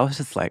 Because I was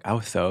just like, I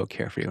was so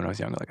carefree when I was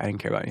younger. Like I didn't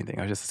care about anything.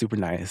 I was just super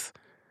nice.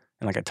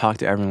 And like I talked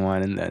to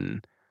everyone. And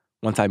then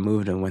once I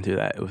moved and went through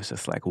that, it was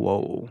just like,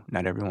 whoa,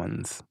 not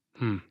everyone's,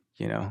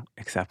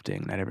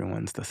 accepting. Not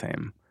everyone's the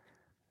same.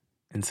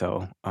 And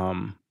so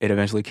it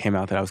eventually came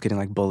out that I was getting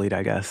like bullied,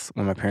 I guess,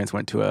 when my parents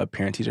went to a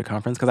parent-teacher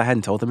conference, because I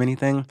hadn't told them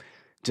anything,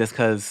 just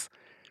because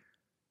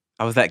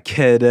I was that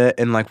kid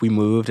and like we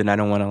moved and I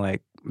don't want to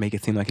like make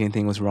it seem like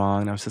anything was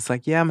wrong. And I was just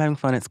like, yeah, I'm having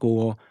fun at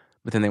school.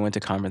 But then they went to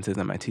conferences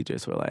and my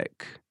teachers were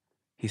like,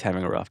 he's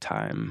having a rough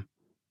time.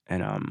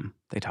 And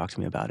they talked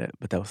to me about it.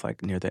 But that was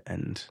like near the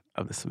end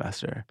of the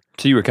semester.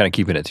 So you were kind of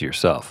keeping it to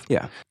yourself.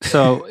 Yeah.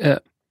 So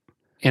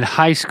in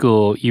high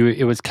school,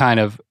 it was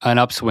kind of an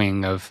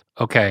upswing of,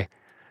 okay,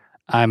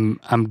 I'm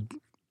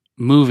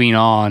moving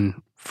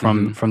on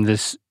from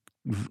this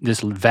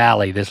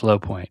valley, this low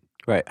point.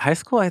 Right. High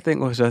school, I think,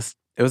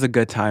 it was a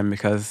good time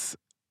because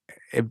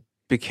it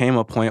became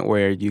a point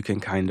where you can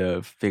kind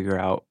of figure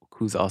out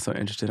who's also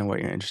interested in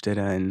what you're interested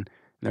in.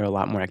 There were a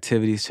lot more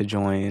activities to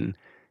join,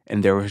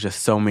 and there was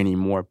just so many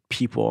more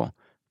people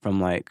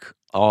from like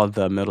all of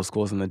the middle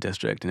schools in the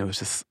district, and it was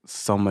just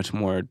so much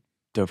more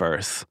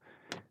diverse.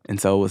 And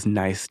so it was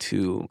nice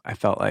I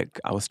felt like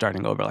I was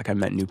starting over. Like I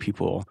met new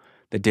people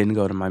that didn't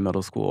go to my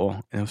middle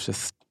school. And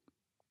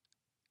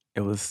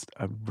it was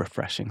a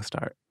refreshing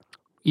start.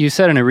 You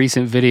said in a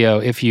recent video,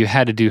 if you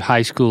had to do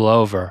high school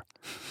over,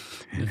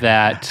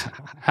 that,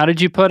 how did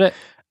you put it?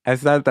 I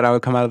said that I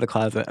would come out of the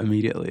closet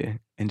immediately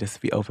and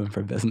just be open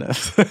for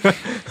business.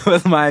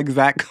 Was my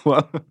exact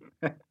quote.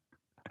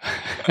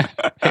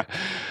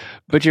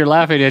 But you're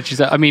laughing at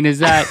yourself. I mean, is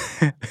that...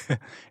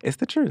 It's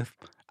the truth.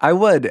 I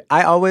would.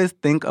 I always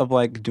think of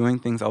like doing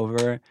things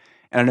over.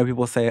 And I know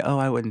people say, oh,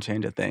 I wouldn't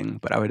change a thing,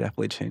 but I would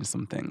definitely change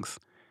some things.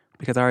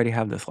 Because I already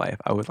have this life.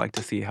 I would like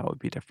to see how it would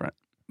be different.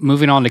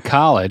 Moving on to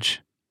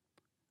college,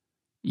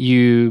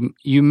 you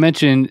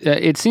mentioned,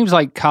 it seems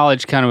like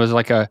college kind of was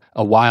like a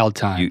wild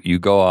time. You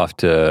go off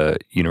to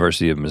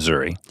University of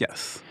Missouri.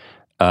 Yes.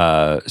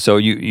 So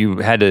you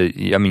had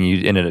to, I mean,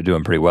 you ended up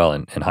doing pretty well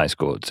in high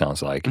school, it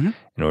sounds like, in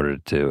order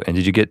to, and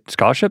did you get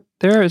scholarship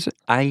there? Is it?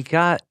 I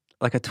got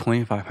like a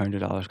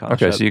 $2,500 scholarship.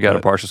 Okay, so you got a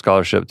partial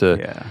scholarship to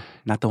yeah,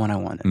 not the one I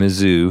wanted.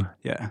 Mizzou.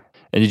 Yeah.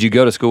 And did you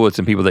go to school with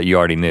some people that you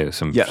already knew,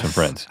 some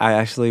friends? I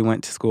actually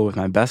went to school with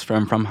my best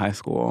friend from high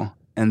school.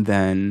 And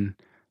then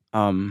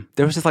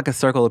there was just like a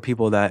circle of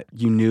people that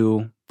you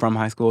knew from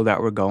high school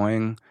that were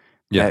going.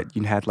 Yeah. That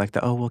you had like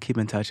we'll keep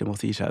in touch and we'll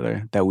see each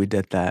other. That we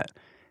did that.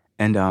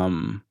 And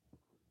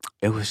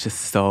it was just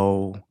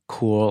so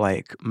cool.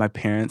 Like my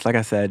parents, like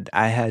I said,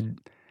 I had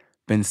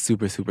been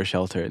super, super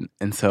sheltered.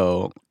 And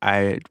so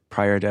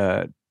prior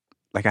to,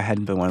 like I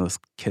hadn't been one of those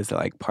kids that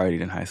like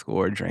partied in high school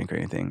or drank or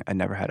anything. I'd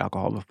never had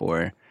alcohol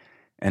before.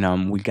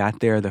 And we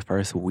got there the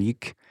first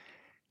week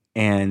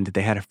and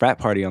they had a frat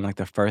party on like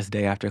the first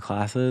day after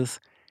classes.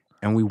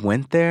 And we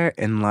went there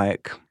and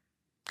like,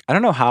 I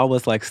don't know how I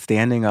was like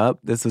standing up.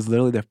 This was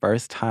literally the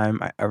first time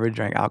I ever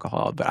drank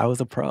alcohol, but I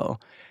was a pro.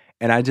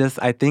 And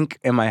I think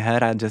in my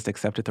head, I just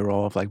accepted the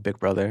role of like big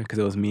brother because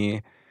it was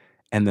me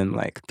and then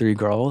like 3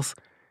 girls.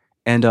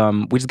 And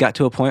we just got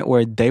to a point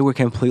where they were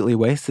completely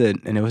wasted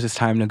and it was just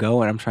time to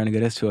go. And I'm trying to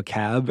get us to a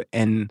cab.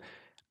 And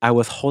I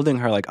was holding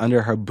her like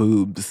under her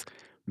boobs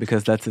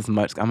because that's as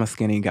much, I'm a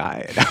skinny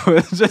guy. And I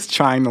was just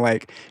trying to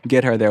like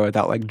get her there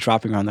without like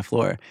dropping her on the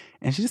floor.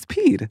 And she just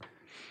peed.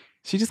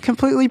 She just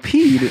completely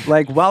peed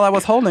like while I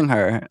was holding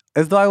her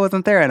as though I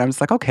wasn't there. And I'm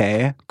just like,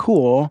 okay,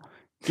 cool.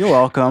 You're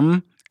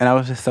welcome. And I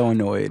was just so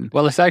annoyed.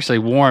 Well, it's actually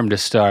warm to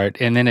start,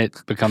 and then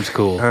it becomes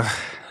cool.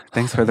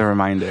 Thanks for the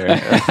reminder.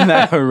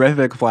 That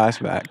horrific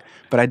flashback.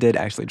 But I did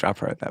actually drop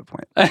her at that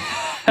point.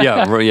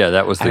 Yeah,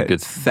 that was the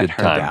good set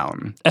her time.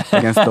 down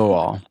against the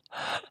wall.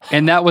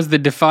 And that was the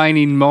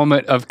defining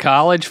moment of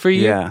college for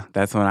you? Yeah,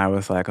 that's when I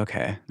was like,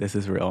 okay, this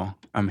is real.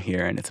 I'm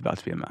here, and it's about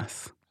to be a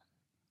mess.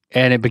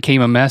 And it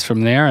became a mess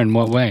from there? In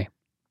what way?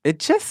 It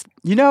just,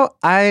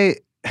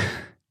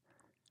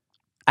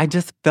 I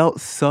just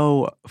felt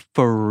so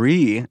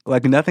free.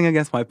 Like, nothing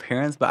against my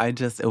parents, but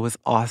it was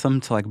awesome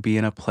to like be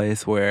in a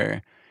place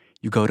where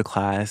you go to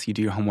class, you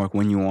do your homework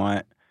when you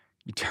want,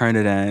 you turn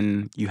it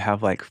in, you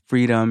have like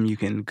freedom, you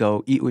can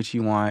go eat what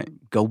you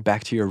want, go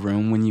back to your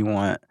room when you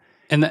want.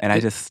 And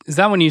is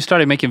that when you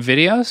started making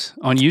videos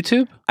on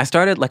YouTube? I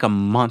started like a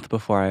month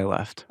before I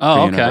left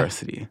for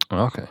university.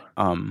 Okay.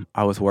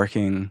 I was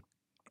working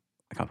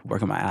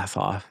my ass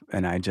off,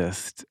 and I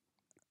just...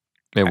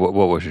 Yeah, what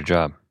was your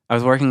job? I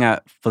was working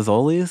at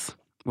Fazoli's,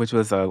 which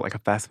was like a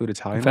fast food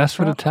Italian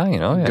restaurant.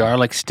 Italian, oh yeah.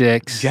 Garlic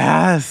sticks.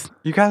 Yes.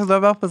 You guys know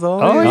about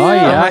Fazoli's? Oh,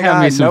 yeah. I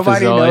got me some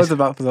Nobody Fazoli's. knows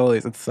about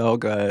Fazoli's. It's so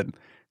good.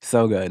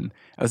 So good.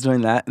 I was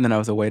doing that, and then I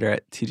was a waiter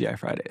at TGI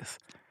Fridays.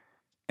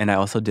 And I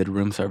also did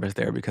room service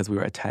there because we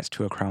were attached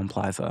to a Crown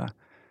Plaza.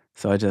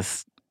 So I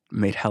just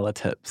made hella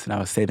tips, and I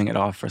was saving it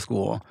off for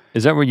school.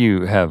 Is that where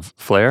you have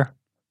Flair?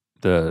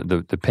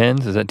 The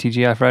pins? Is that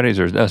TGI Fridays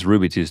or that's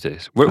Ruby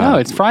Tuesdays? No,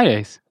 it's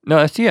Fridays. No,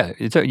 that's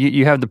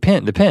you have the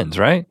pins,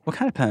 right? What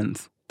kind of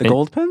pens? The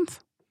gold pens?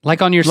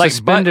 Like on your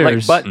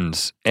suspenders. Like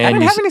buttons. And I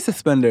didn't have any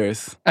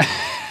suspenders.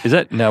 Is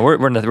that no? We're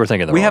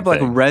thinking the We wrong have like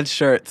thing. red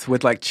shirts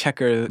with like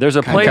checkers. There's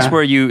a place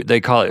where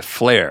they call it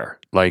Flair.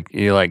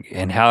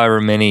 And however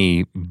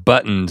many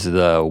buttons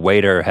the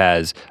waiter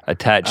has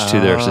attached to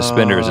their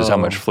suspenders is how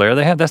much flair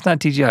they have. That's not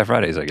TGI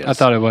Fridays, I guess. I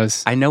thought it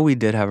was. I know we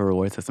did have a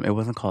reward system. It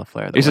wasn't called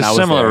Flair. It's a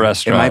similar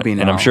restaurant. It might be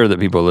now. And I'm sure that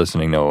people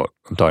listening know what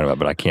I'm talking about,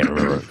 but I can't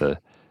remember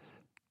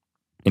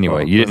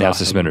Anyway, you didn't have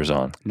suspenders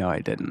on. No, I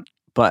didn't.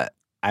 But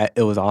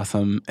it was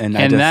awesome. And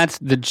that's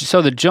the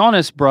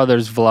Jonas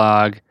Brothers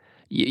vlog.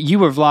 You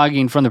were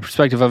vlogging from the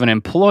perspective of an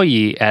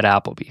employee at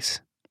Applebee's.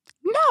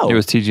 No. It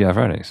was TGI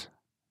Fridays.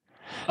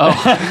 Oh.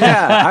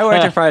 Yeah, I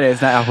worked at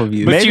Fridays, not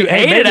Applebee's. But you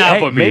ate at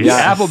Applebee's. Maybe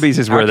Applebe's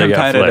is where they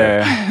got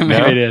Flair.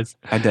 Maybe it is.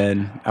 I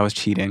did. I was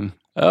cheating.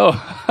 Oh.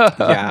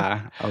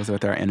 Yeah, I was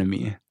with our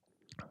enemy.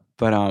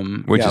 But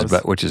which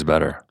is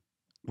better?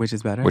 Which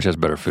is better? Which has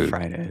better food?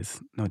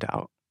 Fridays, no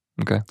doubt.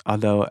 Okay.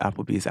 Although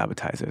Applebee's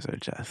appetizers are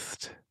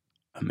just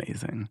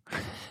amazing.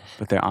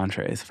 But their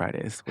entrees,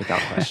 Fridays,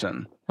 without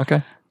question.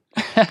 Okay.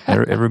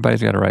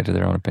 Everybody's got a right to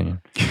their own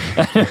opinion.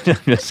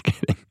 Just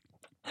kidding.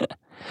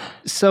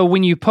 So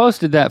when you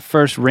posted that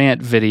first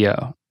rant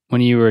video,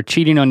 when you were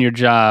cheating on your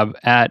job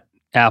at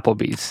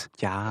Applebee's,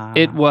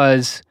 it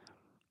was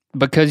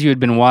because you had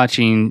been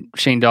watching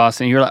Shane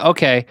Dawson. You're like,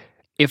 okay,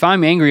 if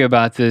I'm angry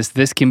about this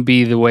can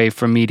be the way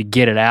for me to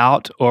get it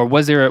out? Or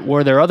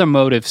were there other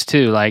motives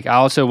too? Like, I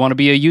also want to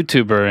be a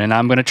YouTuber and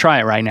I'm going to try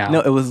it right now.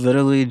 No, it was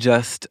literally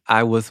just,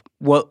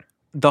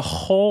 the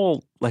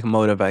whole like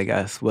motive, I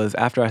guess, was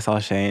after I saw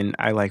Shane,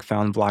 I like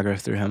found vloggers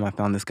through him. I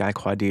found this guy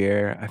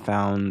Quadir. I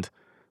found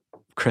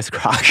Chris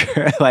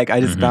Crocker. Like, I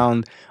just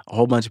found a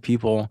whole bunch of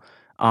people.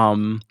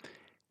 And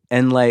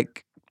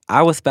like,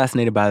 I was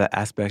fascinated by the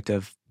aspect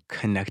of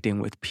connecting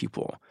with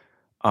people.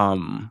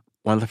 One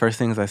of the first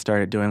things I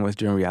started doing was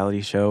doing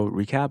reality show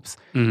recaps,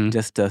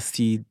 just to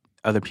see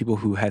other people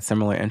who had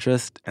similar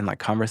interests and like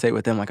conversate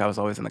with them. Like, I was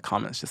always in the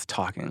comments just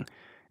talking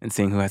and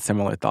seeing who had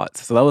similar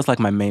thoughts. So that was like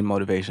my main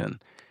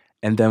motivation.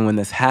 And then when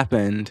this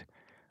happened,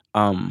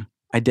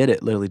 I did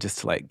it literally just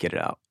to like get it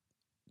out,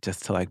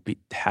 just to like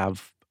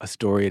have a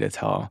story to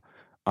tell.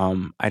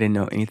 I didn't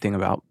know anything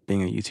about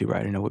being a YouTuber. I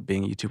didn't know what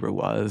being a YouTuber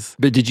was.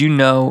 But did you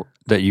know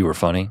that you were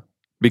funny?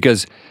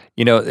 Because,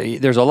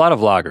 there's a lot of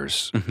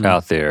vloggers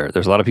out there.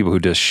 There's a lot of people who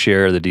just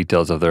share the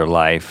details of their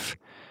life.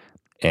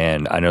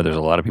 And I know there's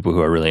a lot of people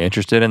who are really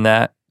interested in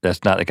that.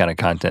 That's not the kind of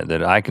content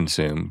that I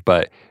consume.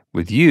 But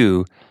with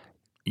you,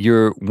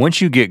 once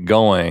you get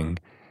going,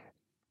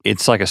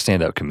 it's like a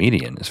stand-up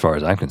comedian as far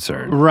as I'm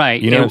concerned.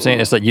 Right. You know what I'm saying?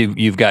 It's like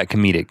you've got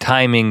comedic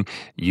timing,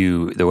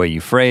 the way you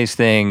phrase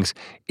things.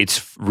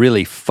 It's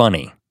really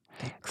funny.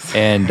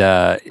 And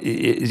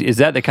is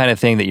that the kind of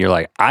thing that you're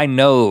like, I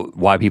know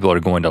why people are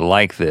going to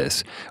like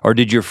this? Or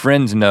did your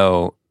friends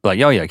know,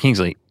 like, oh yeah,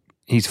 Kingsley,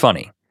 he's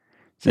funny?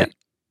 Yeah.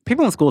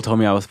 People in school told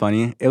me I was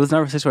funny. It was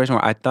never a situation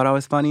where I thought I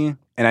was funny,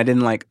 and I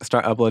didn't like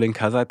start uploading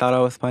because I thought I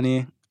was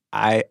funny.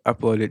 I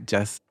uploaded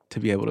just to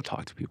be able to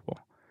talk to people.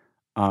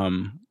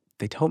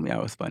 They told me I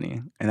was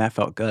funny, and that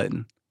felt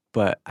good.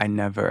 But I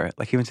never,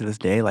 like, even to this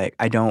day, like,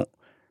 I don't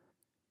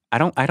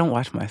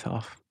watch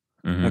myself.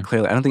 Like,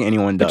 clearly, I don't think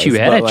anyone does. But you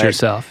edit like,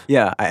 yourself.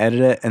 Yeah, I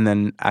edit it, and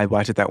then I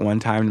watch it that one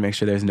time to make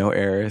sure there's no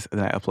errors,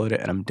 and then I upload it,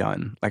 and I'm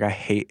done. Like, I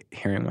hate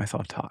hearing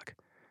myself talk.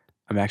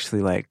 I'm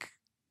actually, like,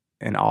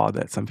 in awe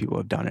that some people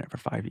have done it for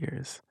 5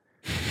 years.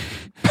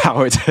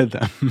 Power to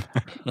them.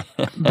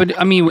 But,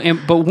 I mean,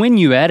 but when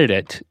you edit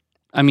it,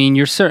 I mean,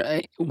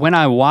 when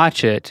I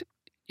watch it,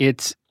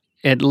 it's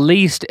at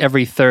least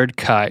every third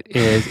cut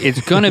it's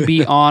going to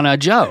be on a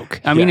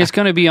joke. I mean, it's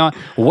going to be on,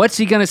 what's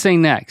he going to say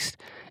next?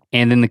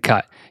 And then the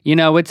cut. You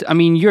know,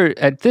 you're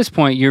at this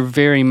point, you're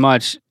very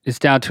much, it's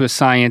down to a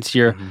science.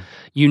 You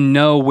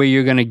know where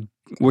you're going to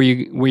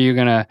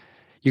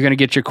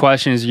get your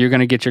questions, you're going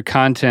to get your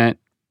content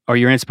or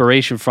your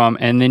inspiration from,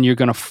 and then you're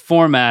going to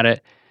format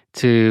it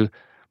to,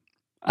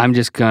 I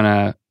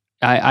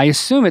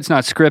assume it's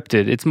not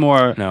scripted. It's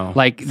more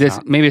like this,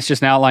 maybe it's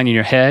just an outline in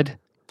your head.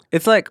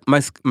 It's like my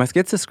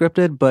skits are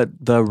scripted, but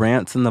the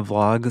rants and the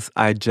vlogs,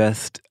 I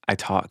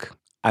talk.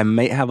 I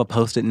might have a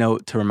Post-it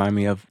note to remind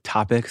me of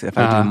topics if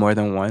I do more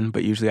than one,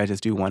 but usually I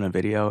just do one a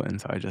video, and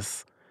so I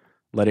just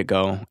let it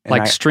go. And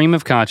like stream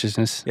of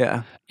consciousness.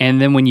 Yeah. And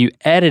then when you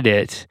edit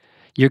it,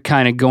 you're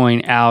kind of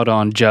going out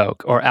on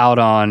joke or out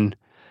on,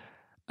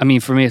 I mean,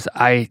 for me, it's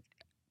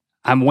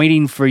I'm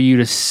waiting for you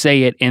to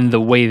say it in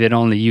the way that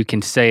only you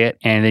can say it,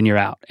 and then you're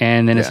out.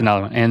 And then it's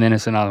another one, and then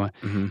it's another one.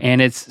 Mm-hmm.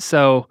 And it's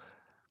so,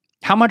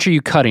 how much are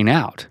you cutting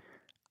out?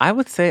 I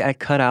would say I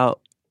cut out,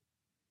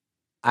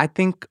 I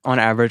think on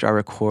average I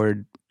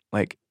record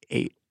like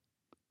 8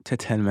 to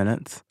 10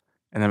 minutes,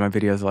 and then my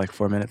videos are like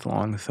 4 minutes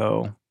long.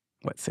 So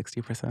what,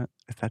 60%?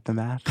 Is that the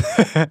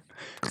math?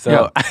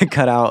 So I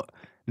cut out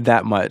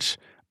that much.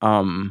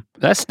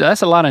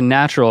 That's a lot of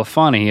natural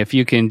funny if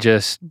you can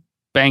just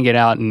bang it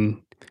out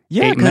in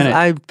 8 minutes.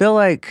 I feel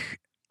like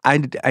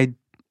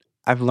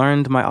I've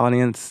learned my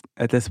audience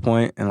at this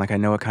point, and like I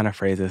know what kind of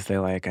phrases they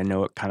like. I know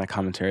what kind of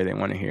commentary they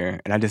want to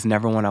hear, and I just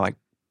never want to like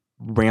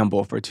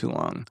ramble for too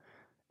long.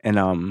 And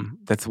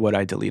that's what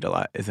I delete a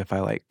lot, is if I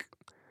like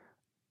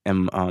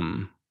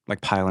am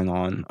like piling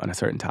on a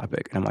certain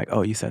topic, and I'm like,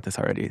 oh, you said this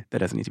already. That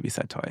doesn't need to be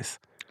said twice.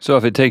 So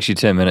if it takes you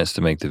 10 minutes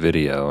to make the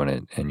video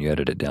and you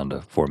edit it down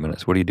to 4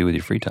 minutes, what do you do with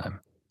your free time?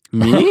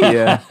 Me?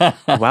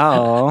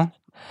 Well,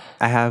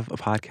 I have a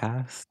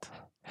podcast.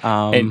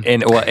 I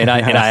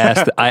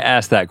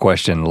asked that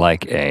question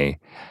like a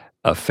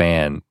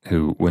fan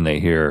who, when they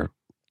hear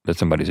that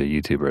somebody's a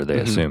YouTuber, they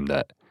assume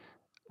that.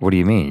 What do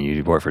you mean?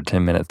 You work for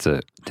 10 minutes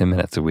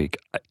a week?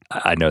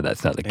 I know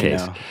that's not the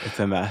case. I know, it's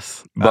a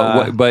mess.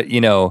 But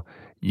you know,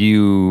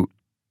 you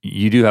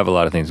do have a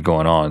lot of things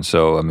going on.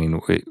 So I mean,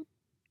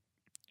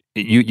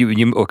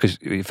 you because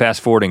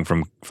fast forwarding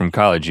from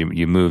college,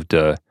 you moved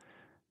to.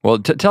 Well,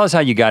 tell us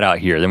how you got out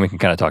here. Then we can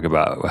kind of talk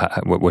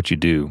about what you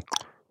do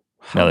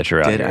now that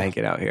you're out here. Did I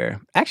get out here?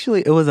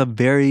 Actually, it was a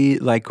very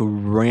like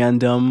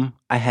random.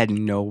 I had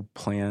no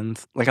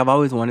plans. Like I've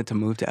always wanted to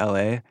move to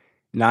LA,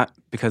 not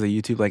because of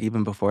YouTube. Like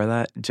even before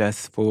that,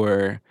 just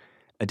for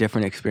a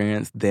different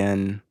experience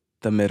than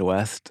the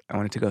Midwest. I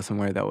wanted to go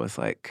somewhere that was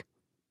like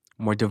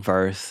more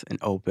diverse and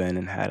open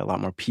and had a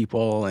lot more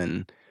people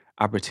and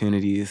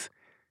opportunities.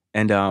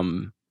 And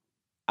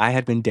I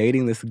had been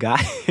dating this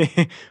guy.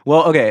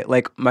 Well, okay,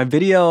 like my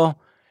video,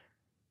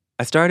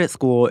 I started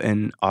school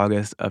in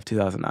August of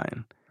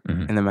 2009.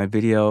 And then my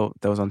video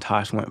that was on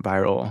Tosh went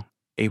viral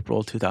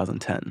April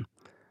 2010.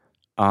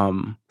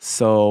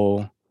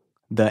 So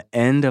the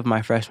end of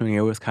my freshman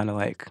year was kind of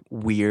like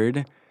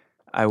weird.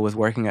 I was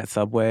working at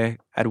Subway.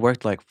 I'd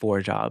worked like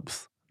 4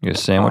 jobs. You're a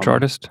sandwich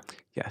artist?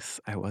 Yes,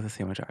 I was a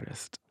sandwich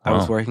artist. Wow. I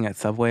was working at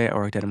Subway. I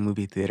worked at a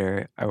movie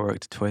theater. I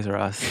worked at Toys R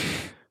Us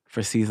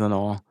for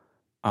seasonal.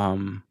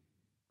 And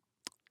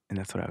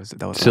that's what I was.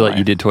 That was So like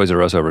you did Toys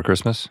R Us over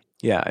Christmas?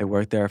 Yeah, I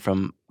worked there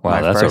from Wow,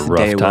 my that's first a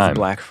rough day time. was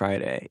Black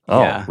Friday.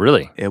 Oh, Yeah,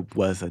 really? it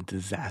was a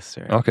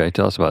disaster. Okay,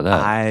 tell us about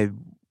that. I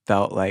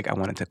felt like I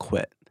wanted to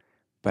quit,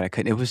 but I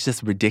couldn't. It was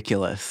just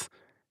ridiculous.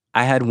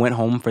 I had went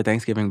home for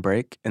Thanksgiving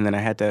break, and then I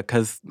had to,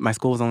 because my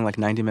school was only like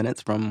 90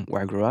 minutes from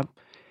where I grew up.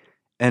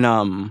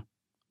 And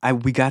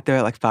we got there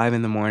at like 5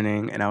 in the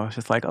morning, and I was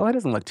just like, oh, it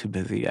doesn't look too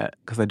busy yet,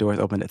 because the doors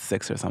opened at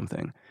 6 or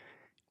something.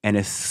 And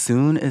as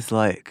soon as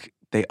like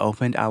they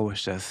opened, I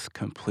was just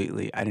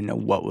completely, I didn't know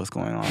what was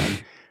going on.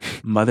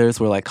 Mothers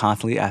were like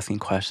constantly asking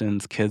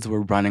questions. Kids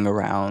were running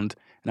around,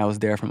 and I was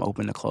there from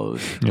open to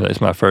close. Yeah, it's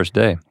my first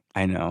day.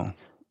 I know.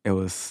 It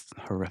was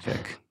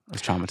horrific. It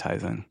was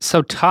traumatizing.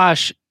 So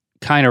Tosh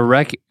kind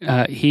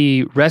of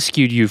he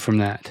rescued you from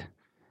that.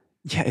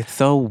 Yeah, it's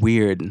so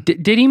weird.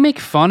 Did he make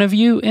fun of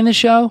you in the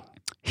show?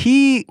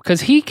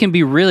 Because he can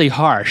be really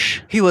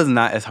harsh. He was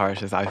not as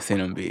harsh as I've seen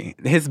him be.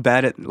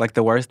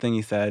 The worst thing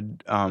he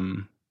said,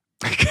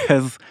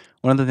 because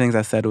one of the things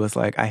I said was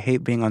like, I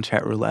hate being on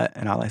chat roulette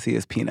and all I see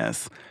is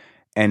penis.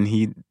 And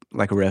he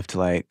like riffed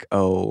like,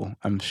 oh,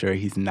 I'm sure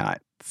he's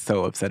not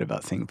so upset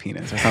about seeing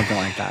penis or something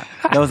like that.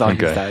 That was all he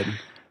said.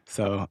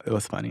 So it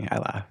was funny. I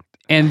laughed.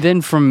 And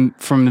then from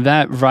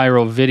that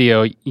viral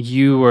video,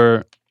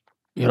 you're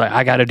like,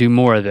 I got to do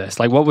more of this.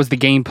 Like, what was the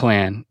game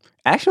plan?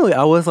 Actually,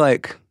 I was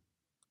like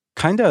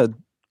kind of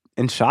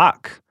in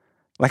shock.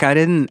 Like I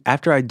didn't,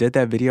 after I did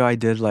that video, I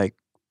did like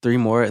 3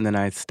 more and then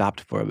I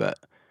stopped for a bit.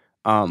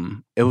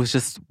 It was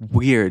just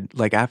weird.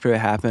 Like after it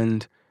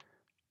happened,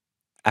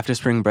 after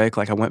spring break,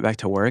 like I went back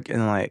to work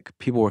and like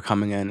people were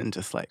coming in and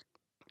just like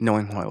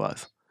knowing who I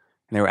was.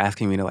 And they were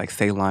asking me to like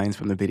say lines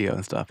from the video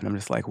and stuff. And I'm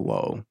just like,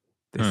 whoa,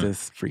 this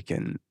is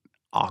freaking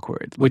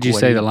awkward. Would Like, you what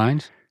say do the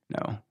lines?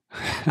 No.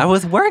 I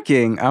was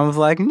working. I was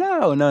like,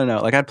 no.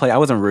 Like I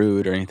wasn't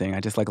rude or anything. I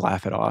just like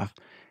laugh it off.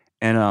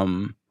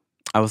 And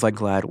I was like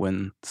glad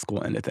when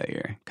school ended that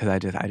year because I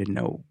didn't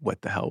know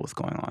what the hell was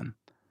going on.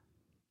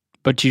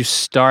 But you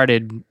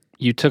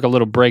took a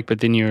little break, but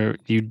then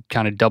you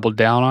kind of doubled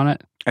down on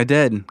it? I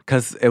did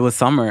because it was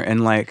summer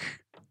and like,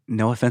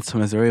 no offense to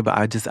Missouri, but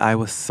I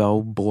was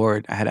so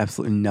bored. I had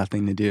absolutely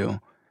nothing to do.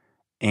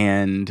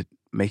 And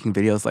making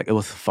videos, like it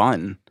was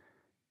fun.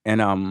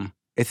 And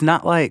it's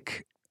not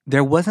like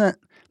there wasn't,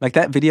 like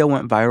that video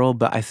went viral,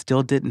 but I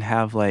still didn't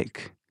have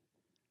like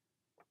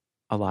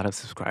a lot of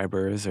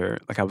subscribers or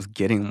like I was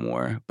getting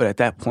more. But at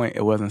that point,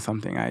 it wasn't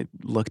something I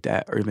looked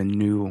at or even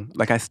knew.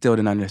 Like I still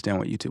didn't understand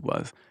what YouTube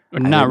was. Or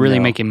not really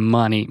making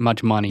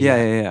much money.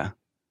 Yeah.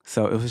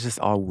 So it was just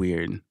all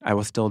weird. I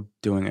was still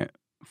doing it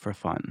for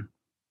fun.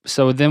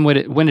 So then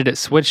when did it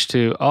switch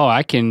to,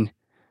 I can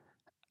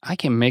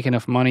make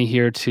enough money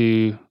here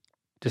to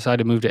decide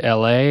to move to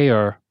LA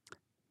or?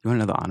 You want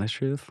to know the honest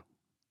truth?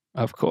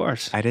 Of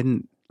course. I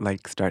didn't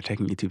like start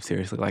taking YouTube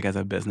seriously like as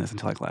a business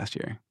until like last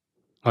year.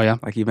 Oh yeah?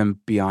 Like even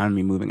beyond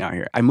me moving out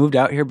here. I moved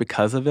out here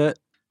because of it.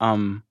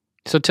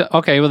 So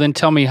okay, well then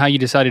tell me how you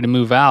decided to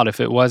move out if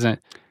it wasn't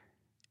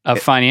a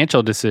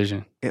financial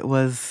decision. It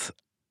was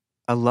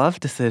a love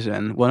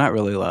decision. Well, not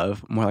really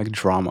love, more like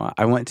drama.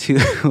 I went to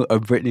a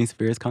Britney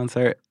Spears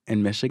concert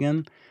in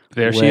Michigan.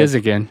 There she is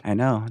again. I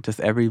know, just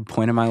every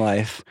point of my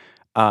life.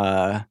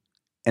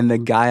 And the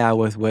guy I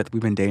was with,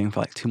 we've been dating for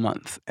like 2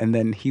 months. And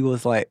then he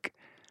was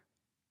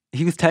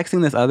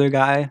texting this other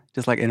guy,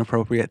 just like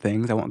inappropriate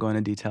things. I won't go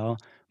into detail.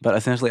 But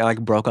essentially, I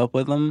like broke up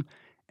with him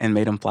and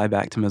made him fly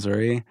back to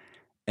Missouri.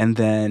 And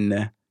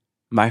then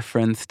my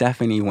friend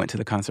Stephanie went to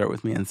the concert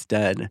with me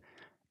instead.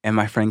 And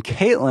my friend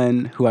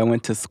Caitlin, who I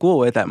went to school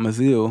with at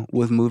Mizzou,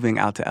 was moving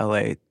out to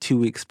LA 2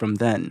 weeks from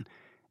then.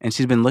 And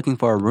she'd been looking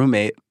for a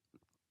roommate.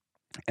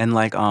 And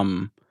like,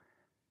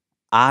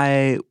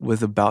 I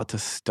was about to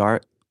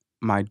start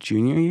my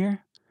junior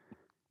year.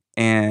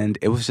 And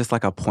it was just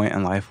like a point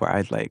in life where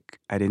I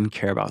didn't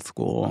care about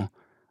school.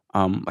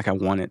 Like I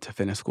wanted to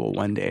finish school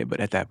one day, but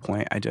at that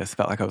point I just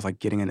felt like I was like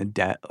getting into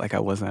debt. Like I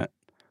wasn't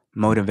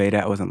motivated.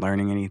 I wasn't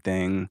learning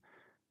anything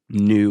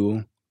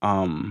new.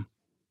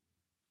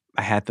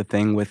 I had the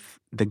thing with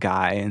the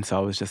guy, and so I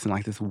was just in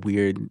like this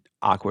weird,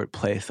 awkward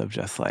place of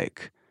just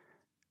like,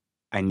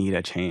 I need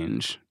a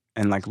change.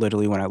 And like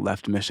literally when I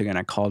left Michigan,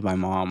 I called my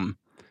mom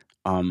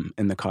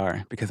in the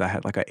car because I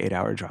had like an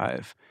 8-hour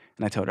drive.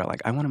 And I told her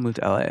like, I want to move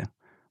to LA.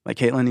 Like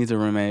Caitlin needs a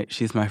roommate.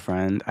 She's my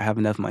friend. I have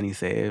enough money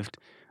saved.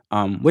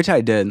 Which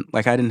I did.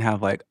 Like I didn't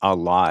have like a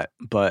lot,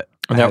 but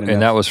and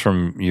that was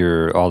from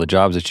all the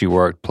jobs that you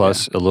worked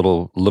plus a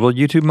little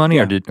YouTube money,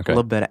 or did a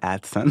little bit of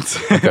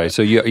AdSense. Okay,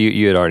 so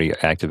you had already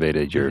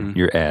activated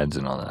your ads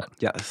and all that.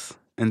 Yes,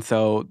 and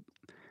so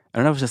I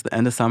don't know. It was just the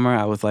end of summer.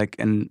 I was like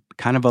in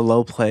kind of a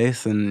low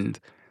place, and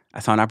I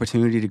saw an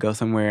opportunity to go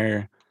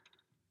somewhere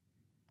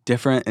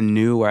different and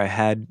new, where I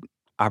had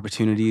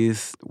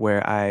opportunities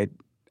where I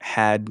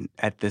had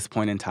at this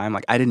point in time,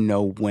 like I didn't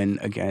know when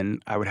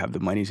again I would have the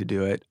money to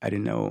do it. I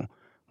didn't know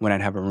when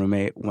I'd have a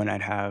roommate, when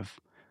I'd have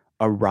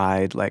a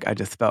ride. Like I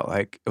just felt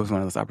like it was one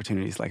of those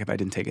opportunities. Like if I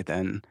didn't take it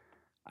then,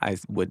 I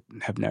would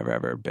have never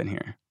ever been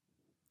here.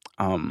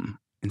 And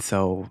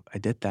so I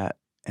did that,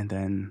 and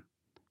then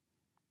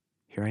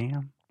here I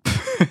am.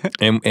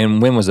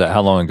 And when was that?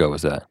 How long ago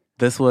was that?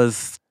 This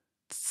was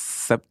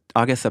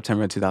August,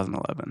 September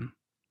 2011.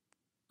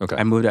 Okay.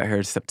 I moved out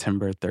here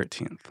September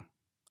 13th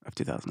of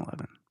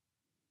 2011.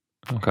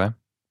 Okay.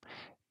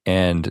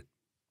 And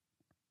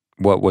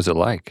what was it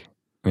like?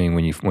 I mean,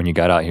 when you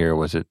got out here,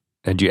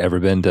 had you ever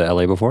been to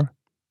LA before?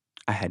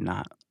 I had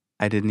not.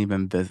 I didn't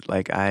even visit.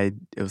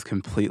 It was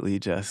completely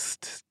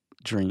just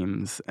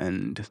dreams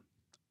and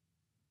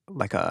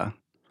like a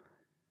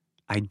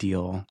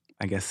ideal,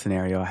 I guess,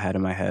 scenario I had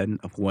in my head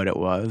of what it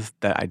was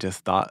that I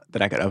just thought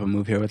that I could ever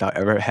move here without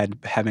ever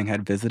having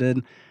had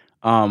visited.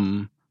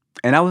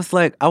 And I was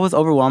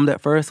overwhelmed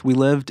at first. We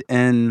lived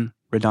in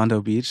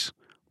Redondo Beach,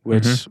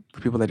 which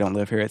for people that don't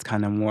live here, it's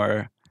kind of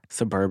more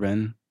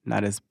suburban,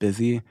 not as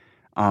busy.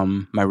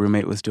 My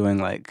roommate was doing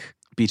like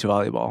beach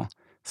volleyball,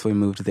 so we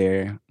moved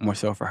there more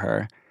so for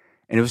her.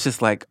 And it was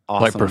just like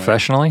awesome. Like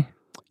professionally?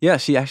 Yeah,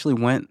 she actually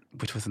went,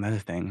 which was another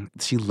thing.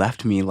 She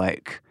left me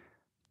like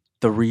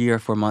 3 or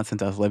 4 months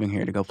since I was living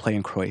here to go play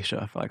in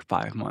Croatia for like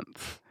 5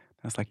 months.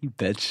 I was like, you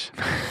bitch.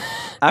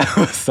 I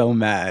was so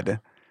mad.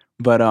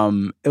 But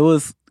it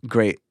was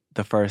great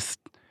the first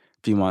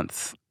few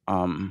months.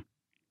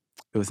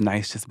 It was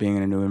nice just being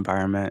in a new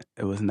environment.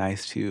 It was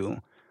nice to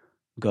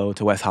go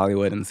to West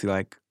Hollywood and see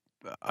like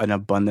an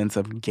abundance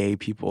of gay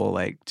people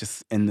like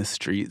just in the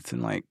streets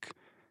and like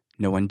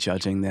no one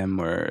judging them,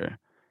 or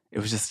it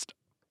was just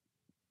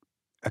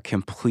a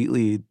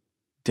completely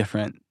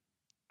different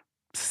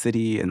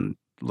city and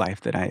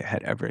life that I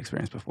had ever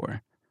experienced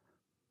before.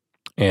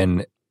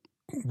 And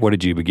what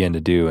did you begin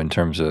to do in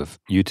terms of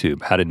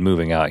YouTube? How did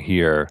moving out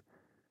here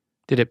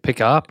Did it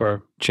pick up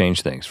or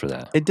change things for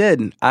that? It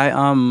did.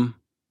 I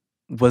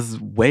was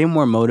way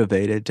more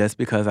motivated just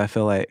because I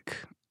feel like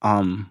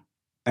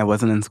I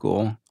wasn't in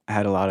school. I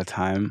had a lot of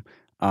time.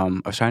 I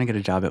was trying to get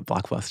a job at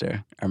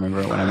Blockbuster. I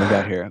remember when I moved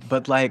out here.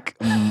 But like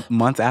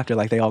months after,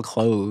 like they all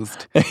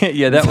closed.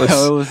 Yeah, that was.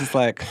 So it was just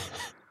like,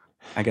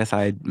 I guess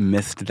I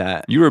missed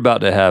that. You were about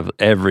to have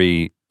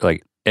every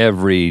sort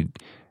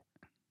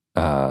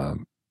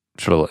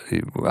of,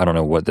 I don't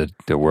know what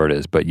the word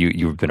is, but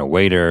you've been a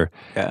waiter.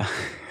 Yeah.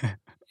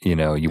 You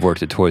know, you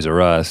worked at Toys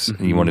R Us. Mm-hmm.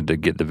 And you wanted to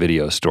get the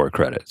video store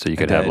credit, so you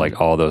could have like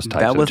all those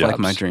types of jobs. That was like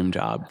my dream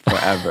job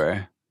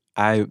forever.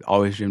 I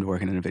always dreamed of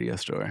working in a video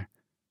store.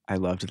 I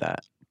loved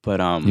that.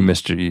 But you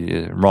missed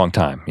your wrong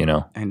time, you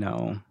know. I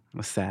know. It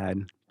was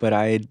sad. But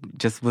I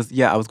just was,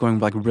 I was going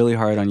like really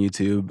hard on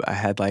YouTube.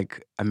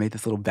 I made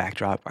this little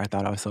backdrop. I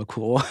thought I was so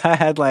cool. I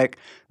had like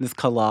this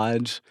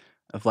collage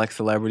of like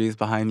celebrities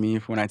behind me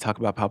for when I talk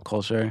about pop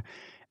culture.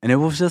 And it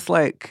was just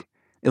like,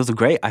 it was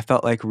great. I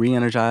felt like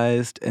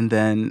re-energized. And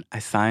then I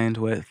signed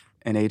with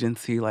an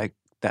agency like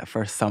that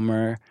first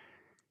summer.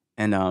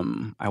 And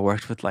I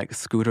worked with like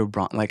Scooter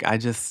Braun. Like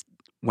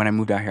when I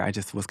moved out here, I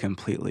just was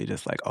completely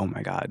just like, oh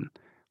my God,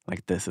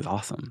 like this is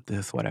awesome.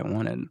 This is what I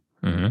wanted.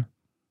 Mm-hmm.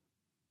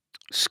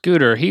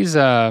 Scooter, he's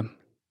a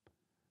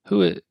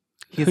manager.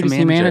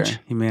 He manage?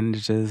 He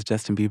manages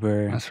Justin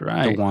Bieber. That's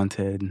right. The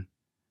Wanted,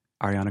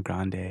 Ariana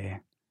Grande.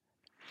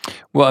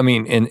 Well, I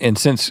mean, and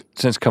since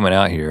coming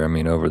out here, I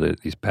mean, over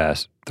these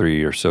past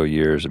 3 or so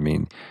years, I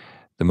mean,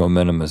 the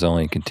momentum has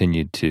only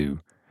continued to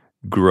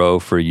grow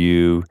for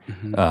you.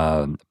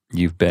 Mm-hmm.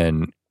 You've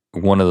been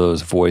one of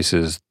those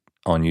voices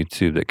on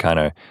YouTube that kind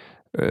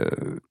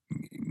of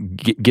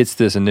gets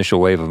this initial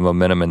wave of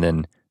momentum and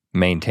then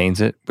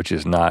maintains it, which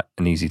is not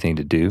an easy thing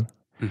to do.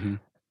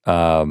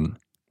 Mm-hmm.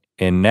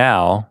 And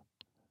now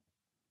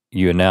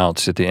you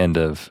announced at the end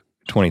of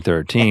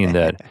 2013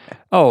 that,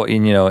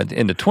 and you know, at the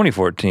end of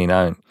 2014,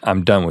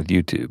 I'm done with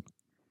YouTube.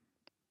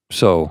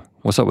 So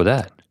what's up with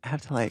that? I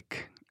have to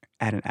like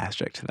add an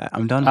asterisk to that.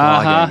 I'm done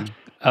vlogging.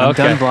 I'm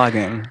done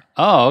vlogging.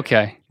 Oh,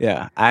 okay.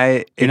 Yeah,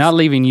 You're not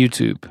leaving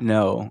YouTube.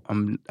 No,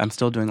 I'm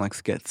still doing like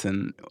skits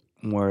and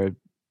more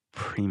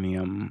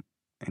premium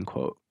in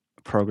quote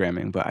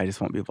programming, but I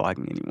just won't be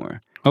vlogging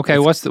anymore. Okay,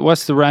 what's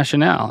the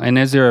rationale? And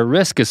is there a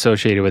risk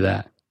associated with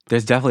that?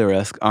 There's definitely a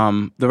risk.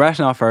 The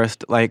rationale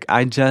first, like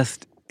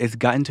it's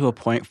gotten to a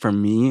point for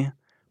me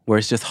where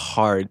it's just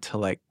hard to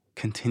like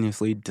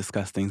continuously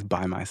discuss things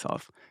by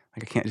myself.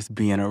 Like I can't just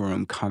be in a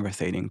room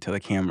conversating to the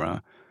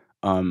camera.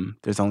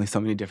 There's only so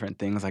many different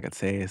things I could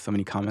say, so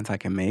many comments I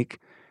can make.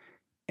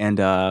 And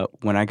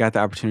when I got the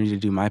opportunity to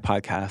do my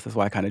podcast, that's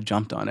why I kind of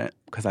jumped on it,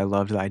 because I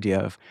loved the idea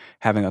of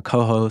having a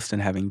co-host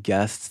and having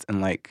guests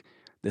and like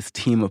this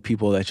team of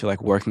people that you're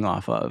like working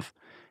off of.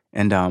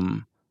 And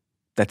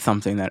that's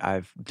something that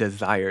I've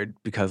desired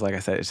because, like I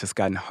said, it's just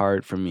gotten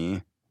hard for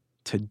me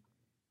to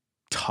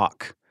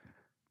talk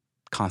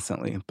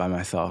constantly by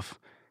myself.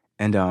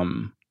 And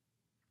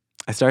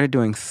I started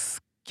doing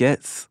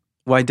skits.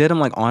 Well, I did them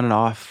like on and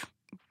off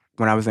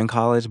when I was in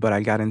college, but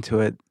I got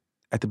into it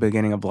at the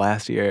beginning of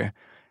last year,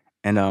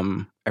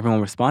 and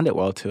everyone responded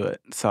well to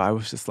it. So I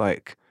was just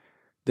like,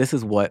 this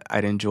is what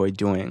I'd enjoy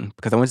doing,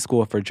 because I went to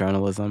school for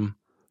journalism,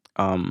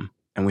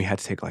 and we had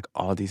to take like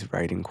all these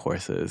writing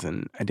courses,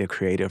 and I did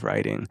creative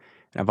writing,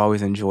 and I've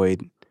always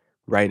enjoyed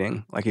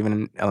writing. Like even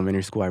in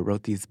elementary school, I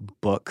wrote these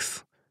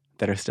books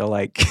that are still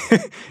like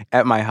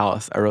at my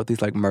house. I wrote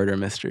these like murder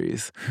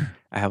mysteries.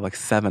 I have like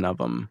 7 of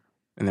them,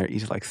 and they're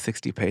each like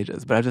 60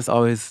 pages. But I just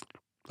always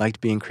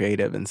liked being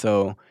creative, and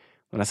so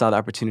when I saw the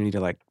opportunity to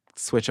like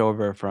switch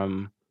over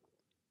from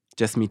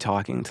just me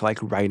talking to like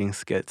writing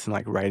skits and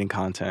like writing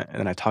content, and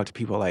then I talked to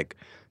people like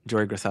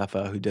Jory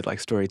Graceffa who did like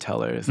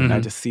storytellers, and I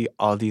just see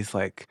all these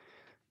like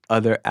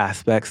other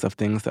aspects of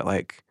things that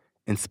like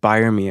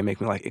inspire me and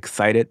make me like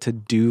excited to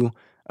do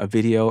a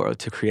video or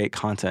to create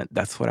content.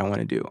 That's what I want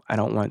to do. I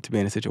don't want to be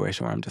in a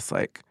situation where I'm just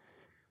like,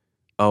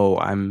 oh,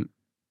 I'm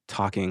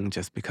talking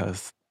just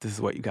because this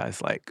is what you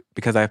guys like.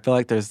 Because I feel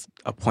like there's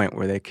a point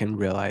where they can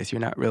realize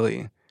you're not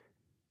really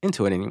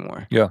into it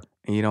anymore. Yeah.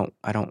 And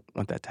I don't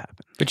want that to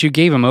happen. But you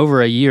gave them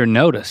over a year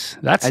notice.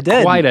 That's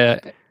quite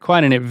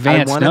an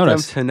advanced notice. I wanted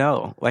them to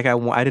know. Like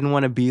I didn't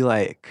want to be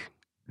like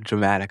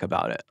dramatic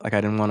about it. Like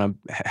I didn't want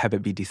to have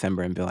it be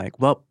December and be like,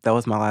 well, that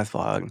was my last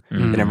vlog.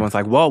 And everyone's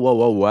like, whoa,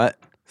 what?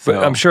 So,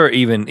 but I'm sure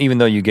even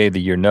though you gave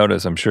the year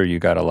notice, I'm sure you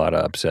got a lot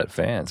of upset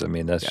fans. I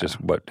mean, that's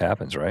just what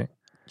happens, right?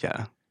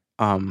 Yeah.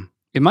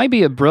 It might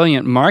be a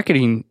brilliant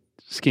marketing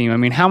scheme. I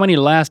mean, how many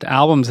last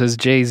albums has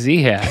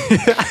Jay-Z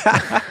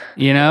had?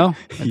 You know?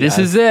 Yes. This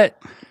is it.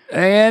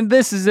 And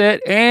this is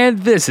it. And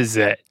this is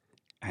it.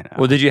 I know.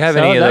 Well, did you have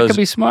So any of that those, could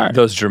be smart.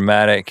 those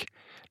dramatic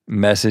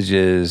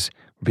messages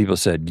where people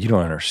said, you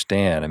don't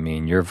understand. I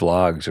mean, your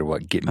vlogs are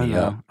what get me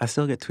up. I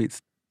still get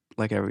tweets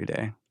like every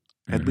day.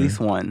 At least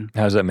one.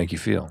 How does that make you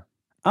feel?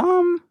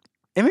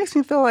 It makes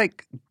me feel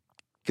like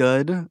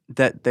good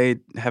that they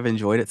have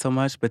enjoyed it so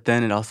much, but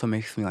then it also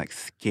makes me like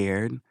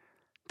scared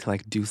to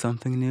like do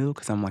something new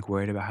because I'm like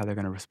worried about how they're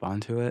gonna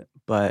respond to it.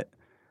 But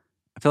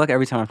I feel like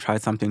every time I've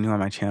tried something new on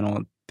my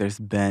channel, there's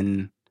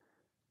been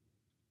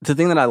the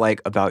thing that I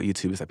like about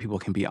YouTube is that people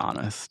can be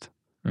honest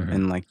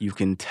and like you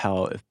can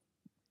tell if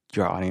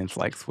your audience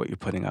likes what you're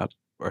putting up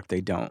or if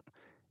they don't.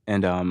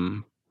 And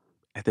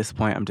at this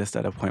point, I'm just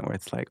at a point where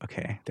it's like,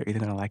 okay, they're either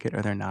gonna like it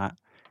or they're not.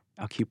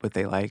 I'll keep what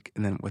they like,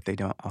 and then what they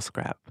don't, I'll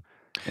scrap.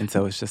 And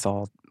so it's just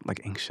all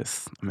like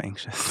anxious. I'm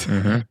anxious.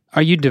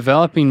 Are you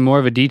developing more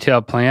of a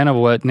detailed plan of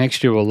what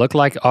next year will look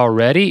like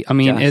already? I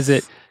mean, is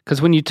it,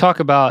 because when you talk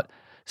about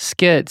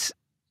skits,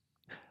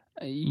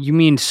 you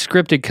mean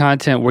scripted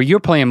content where you're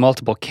playing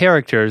multiple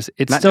characters.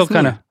 It's Not still just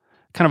kind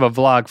me. of a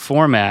vlog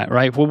format,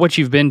 right? Well, what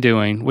you've been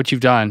doing, what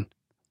you've done.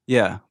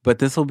 Yeah, but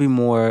this will be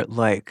more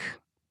like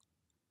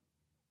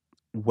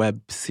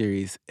web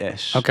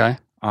series-ish. Okay.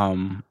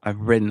 I've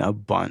written a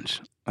bunch.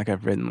 Like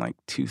I've written like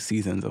 2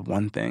 seasons of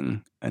one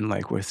thing, and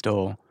like we're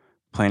still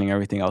planning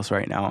everything else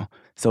right now.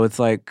 So it's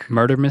like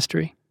Murder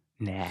mystery?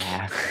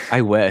 nah.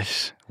 I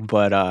wish,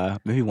 but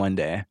maybe one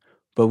day.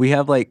 But we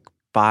have like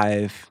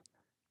 5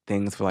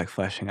 things we're like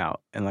fleshing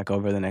out, and like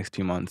over the next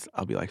few months,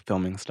 I'll be like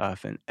filming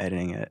stuff and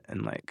editing it,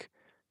 and like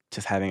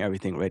just having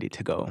everything ready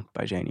to go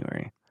by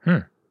January.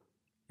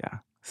 Yeah.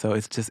 So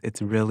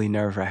it's really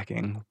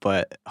nerve-wracking,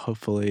 but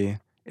hopefully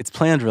it's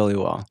planned really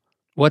well.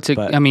 What's it?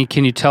 But- I mean,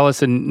 can you tell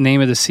us the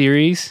name of the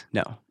series?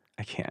 No,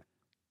 I can't.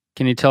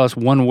 Can you tell us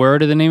one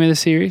word of the name of the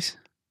series?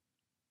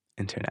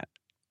 Internet.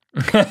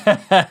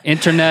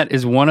 Internet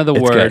is one of the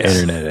It's words. got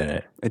internet in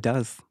it. It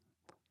does.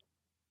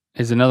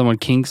 Is another one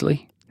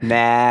Kingsley?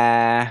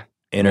 Nah.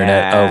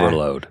 Internet Nah.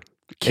 overload.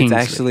 Kingsley.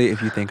 It's actually,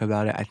 if you think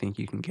about it, I think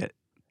you can get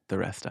the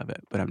rest of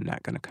it, but I'm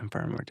not going to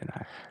confirm or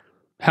deny.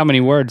 How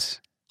many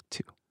words?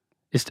 2.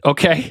 It's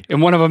okay,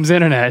 and one of them's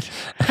internet.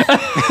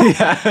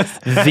 Yes.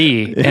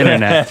 The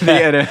internet.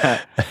 The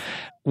internet.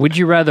 Would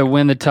you rather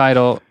win the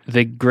title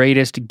the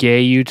greatest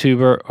gay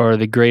YouTuber or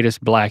the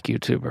greatest black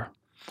YouTuber?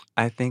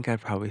 I think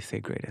I'd probably say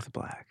greatest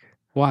black.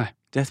 Why?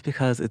 Just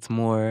because it's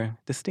more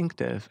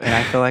distinctive. And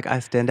I feel like I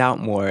stand out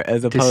more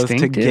as opposed to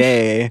Distinctive?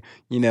 gay.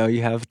 You know,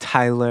 you have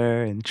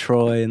Tyler and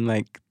Troy and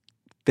like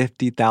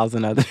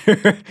 50,000 other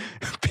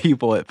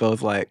people, it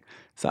feels like.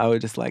 So I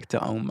would just like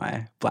to own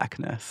my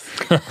blackness.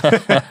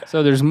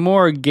 So there's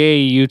more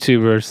gay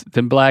YouTubers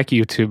than black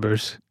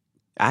YouTubers.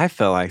 I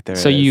feel like there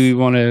So is. you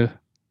want to...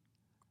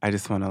 I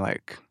just want to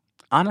like,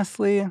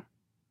 honestly,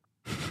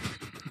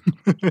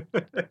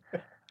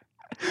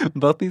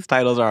 both these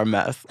titles are a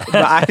mess. But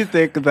I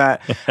think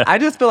that, I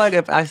just feel like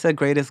if I said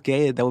greatest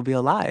gay, that would be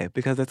a lie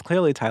because it's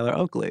clearly Tyler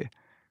Oakley.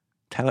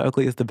 Tyler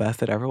Oakley is the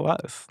best that ever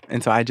was.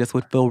 And so I just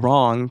would feel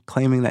wrong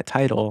claiming that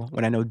title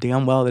when I know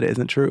damn well that it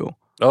isn't true.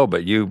 Oh,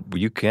 but you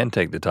can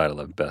take the title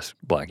of best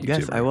black YouTuber.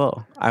 Yes, I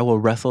will. I will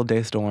wrestle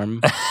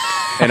Daystorm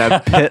in a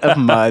pit of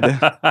mud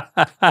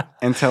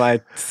until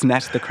I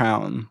snatch the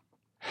crown.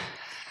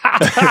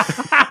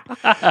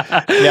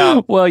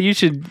 Now, Well, you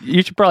should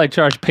probably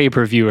charge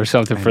pay-per-view or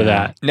something for know.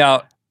 that.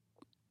 now,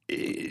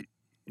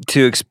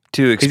 to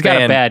expand. He's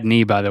got a bad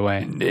knee, by the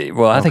way.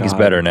 Well, I think it's God.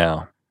 better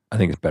now. I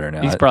think it's better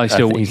now. He's probably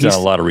still- I think he's he's-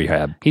 done a lot of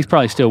rehab. He's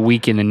probably still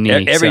weak in the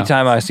knee. Every so.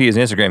 time I see his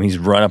Instagram, he's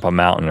run up a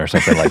mountain or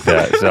something like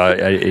that. So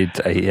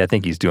I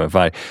think he's doing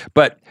fine.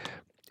 But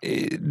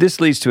this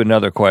leads to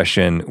another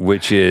question,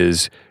 which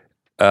is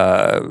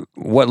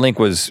what Link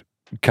was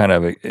kind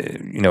of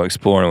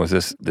exploring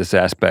was this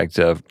aspect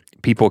of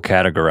people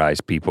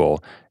categorize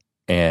people,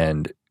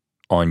 and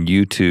on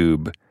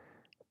YouTube,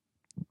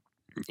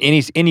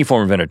 any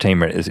form of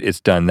entertainment it's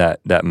done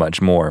that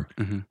much more.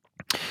 Mhm.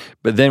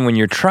 But then when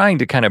you're trying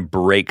to kind of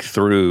break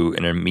through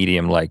in a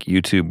medium like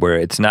YouTube, where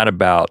it's not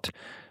about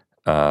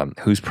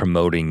who's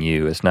promoting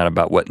you, it's not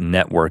about what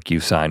network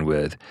you've signed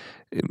with,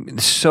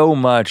 so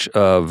much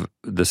of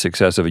the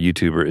success of a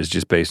YouTuber is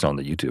just based on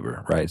the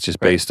YouTuber, right? It's just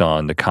based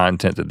on the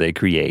content that they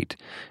create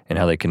and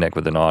how they connect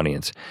with an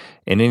audience.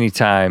 And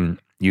anytime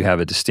you have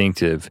a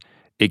distinctive,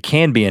 it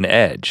can be an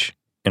edge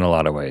in a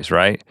lot of ways,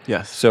 right?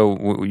 Yes.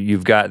 So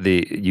you've got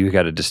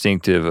a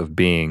distinctive of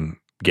being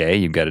gay,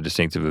 you've got a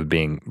distinctive of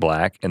being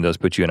black, and those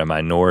put you in a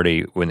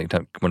minority when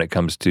it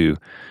comes to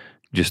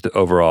just the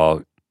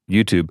overall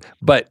YouTube.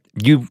 But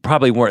you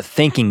probably weren't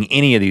thinking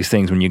any of these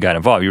things when you got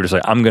involved. You were just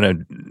like, I'm going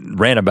to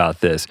rant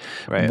about this.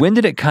 Right. When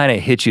did it kind of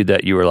hit you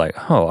that you were like,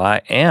 oh,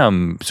 I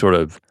am sort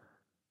of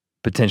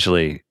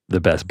potentially the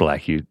best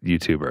black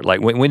YouTuber?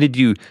 Like, when did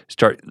you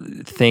start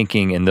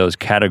thinking in those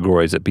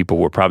categories that people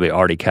were probably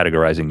already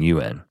categorizing you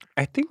in?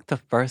 I think the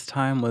first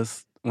time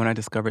was when I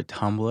discovered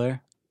Tumblr.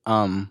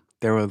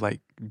 There were like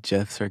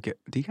GIFs or GIFs.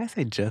 Do you guys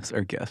say GIFs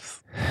or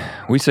GIFs?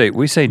 We say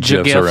GIFs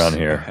GIFs. around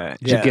here.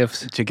 Okay.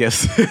 GIFs.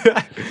 GIFs.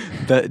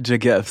 The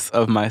GIFs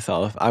of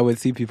myself. I would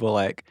see people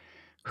like,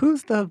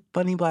 who's the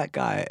funny black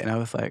guy? And I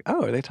was like,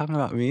 oh, are they talking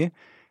about me?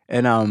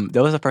 And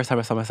that was the first time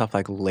I saw myself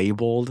like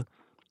labeled.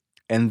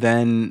 And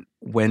then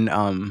when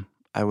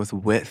I was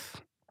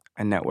with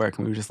a network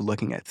and we were just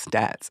looking at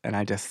stats and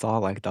I just saw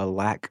like the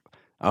lack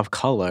of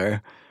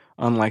color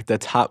on like the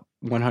top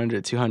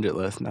 100, 200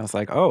 list. And I was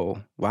like,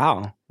 oh,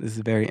 wow, this is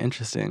very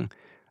interesting.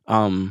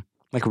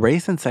 Like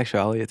race and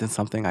sexuality isn't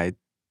something I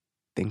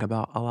think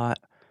about a lot.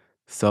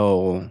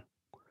 So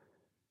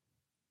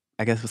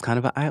I guess it was kind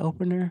of an eye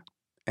opener.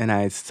 And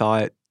I saw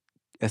it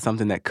as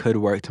something that could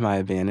work to my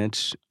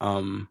advantage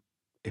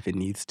if it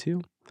needs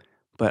to.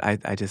 But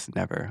I just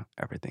never,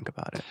 ever think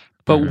about it.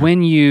 But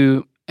when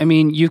you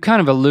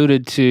kind of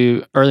alluded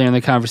to earlier in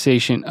the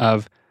conversation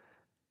of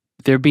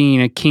there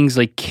being a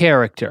Kingsley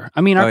character.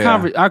 I mean,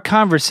 our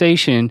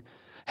conversation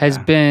has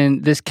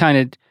been this kind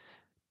of,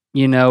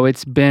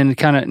 it's been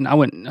kind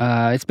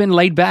of, it's been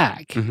laid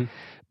back,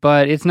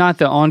 but it's not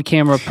the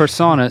on-camera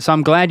persona. So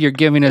I'm glad you're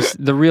giving us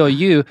the real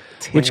you,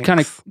 which kind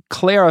of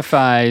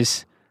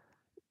clarifies,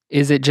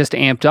 is it just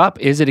amped up?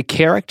 Is it a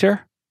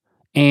character?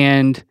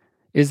 And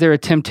is there a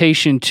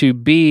temptation to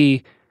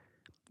be,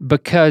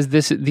 because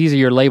these are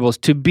your labels,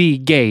 to be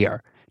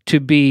gayer, to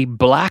be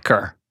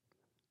blacker?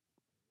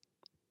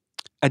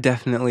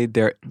 Definitely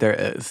there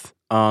is.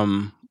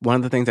 One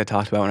of the things I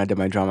talked about when I did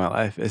my drama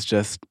life is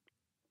just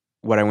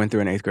what I went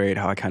through in 8th grade,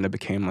 how I kind of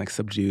became like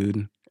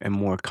subdued and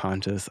more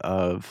conscious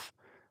of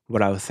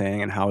what I was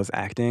saying and how I was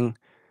acting.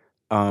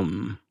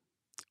 When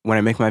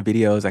I make my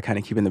videos, I kind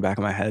of keep in the back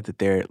of my head that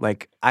they're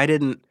like, I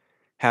didn't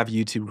have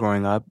YouTube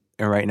growing up,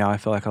 and right now I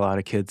feel like a lot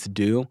of kids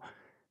do.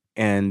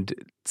 And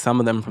some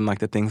of them, from like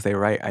the things they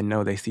write, I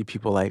know they see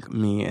people like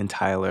me and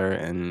Tyler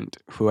and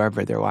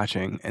whoever they're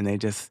watching, and they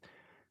just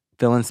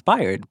feel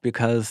inspired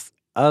because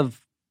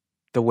of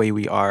the way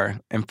we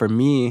are. And for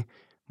me,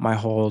 my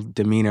whole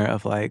demeanor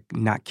of like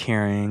not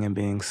caring and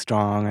being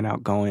strong and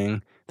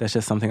outgoing, that's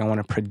just something I want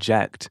to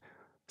project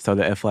so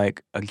that if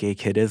like a gay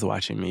kid is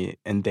watching me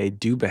and they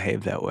do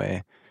behave that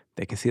way,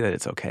 they can see that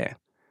it's okay.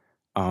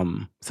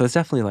 So it's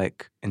definitely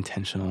like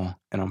intentional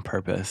and on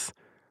purpose.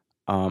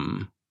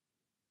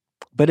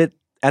 But it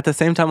at the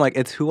same time, like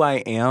it's who I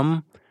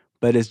am,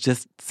 but it's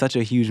just such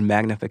a huge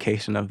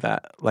magnification of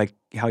that. Like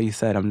how you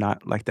said, I'm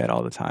not like that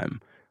all the time.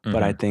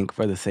 But I think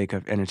for the sake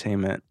of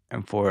entertainment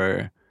and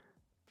for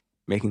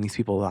making these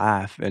people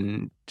laugh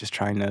and just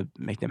trying to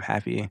make them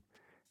happy,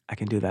 I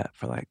can do that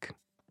for like,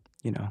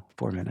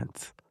 4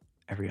 minutes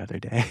every other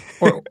day.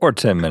 or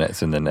 10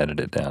 minutes and then edit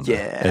it down.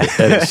 Yeah.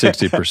 Edit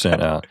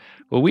 60% out.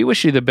 Well, we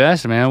wish you the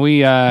best, man.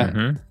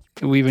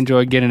 We've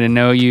enjoyed getting to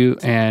know you,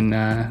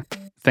 and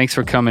thanks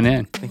for coming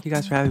in. Thank you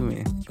guys for having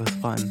me. It was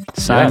fun.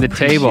 Sign the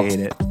table.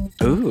 Appreciate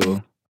it.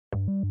 Ooh.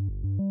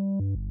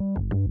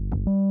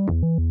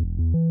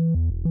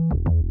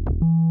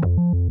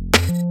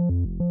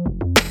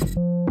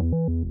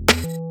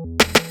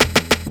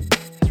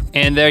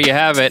 And there you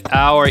have it,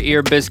 our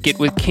ear biscuit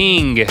with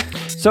King,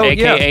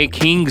 a.k.a.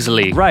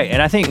 Kingsley. Right,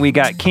 and I think we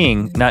got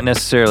King, not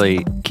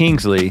necessarily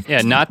Kingsley.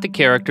 Yeah, not the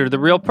character, the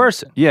real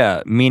person.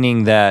 Yeah,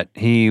 meaning that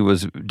he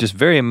was just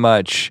very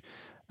much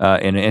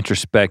in an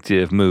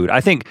introspective mood.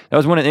 I think that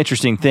was one of the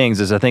interesting things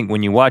is I think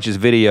when you watch his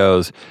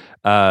videos,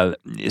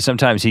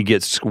 sometimes he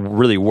gets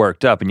really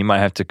worked up and you might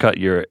have to cut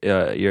your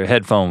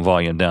headphone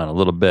volume down a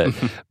little bit.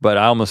 But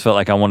I almost felt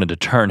like I wanted to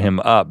turn him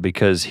up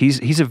because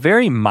he's a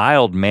very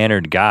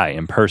mild-mannered guy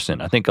in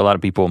person. I think a lot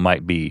of people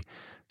might be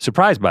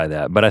surprised by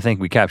that, but I think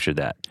we captured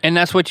that. And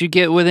that's what you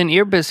get with an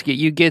ear biscuit.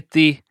 You get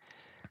the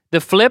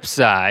flip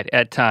side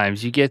at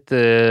times. You get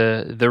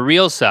the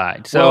real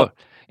side. So,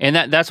 and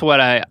that's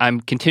what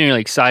I'm continually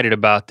excited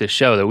about this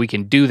show, that we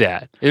can do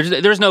that.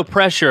 There's no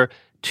pressure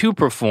to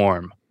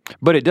perform.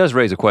 But it does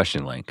raise a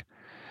question, Link.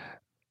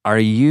 Are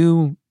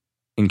you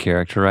in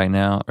character right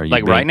now?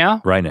 Right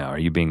now? Right now, are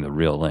you being the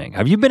real Link?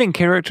 Have you been in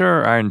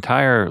character our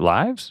entire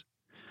lives?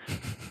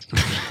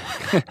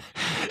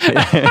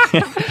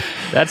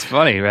 That's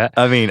funny, right?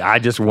 I mean,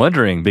 I'm just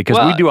wondering, because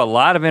we do a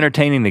lot of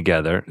entertaining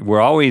together.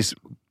 We're always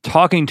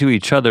talking to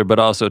each other, but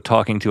also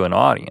talking to an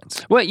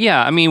audience. Well,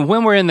 yeah, I mean,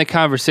 when we're in the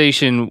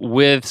conversation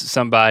with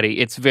somebody,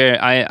 it's very,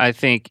 I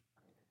think,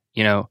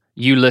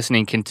 you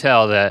listening can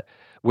tell that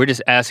we're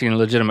just asking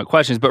legitimate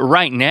questions. But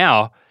right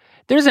now,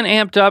 there's an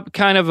amped up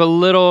kind of a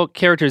little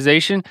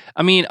characterization.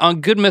 I mean,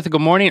 on Good Mythical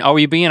Morning, are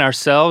we being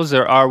ourselves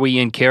or are we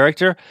in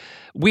character?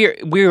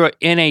 We're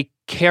in a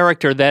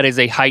character that is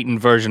a heightened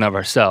version of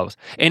ourselves.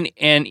 And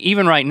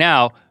even right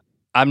now,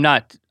 I'm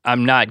not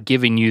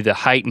giving you the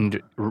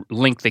heightened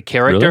Link the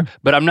character, Really?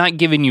 but I'm not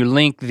giving you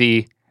Link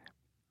the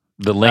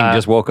Link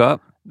just woke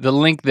up? The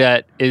Link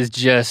that is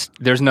just,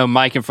 there's no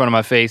mic in front of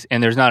my face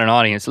and there's not an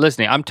audience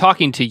listening. I'm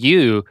talking to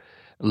you,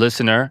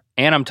 listener,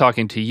 and I'm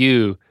talking to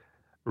you,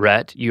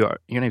 Rhett. Your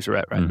name's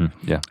Rhett, right?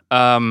 Mm-hmm. Yeah.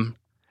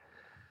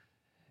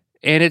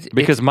 And it's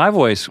because my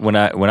voice, when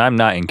I'm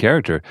not in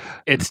character,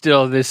 it's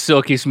still this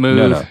silky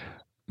smooth. No.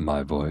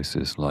 My voice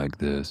is like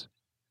this.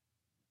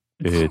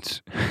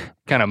 It's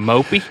kind of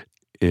mopey.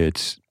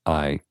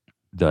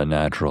 The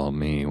natural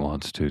me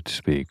wants to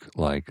speak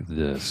like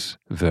this,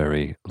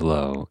 very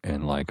low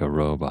and like a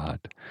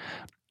robot.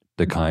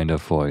 The kind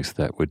of voice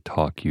that would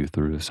talk you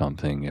through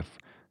something if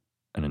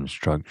an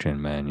instruction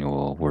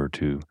manual were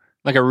to...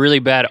 Like a really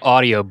bad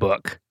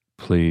audiobook.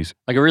 Please.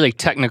 Like a really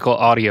technical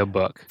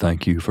audiobook.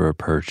 Thank you for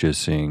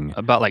purchasing.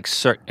 About like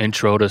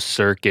intro to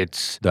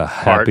circuits. The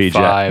part Happy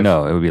 5. Jack.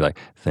 No, it would be like,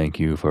 thank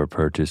you for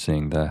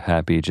purchasing the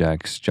Happy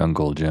Jack's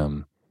Jungle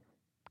Gym.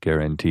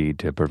 Guaranteed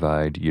to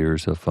provide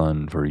years of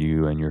fun for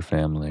you and your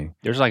family.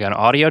 There's like an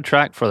audio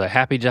track for the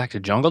Happy Jack's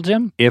Jungle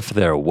Gym? If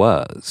there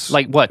was.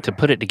 Like what, to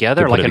put it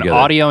together? To put like it an together.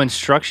 audio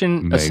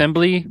instruction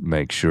assembly?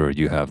 Make sure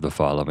you have the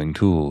following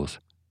tools.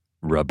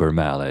 Rubber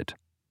mallet,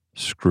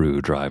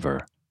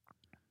 screwdriver.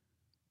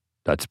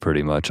 That's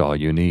pretty much all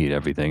you need.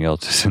 Everything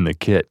else is in the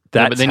kit.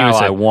 That's then you how would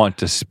say, I want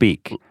to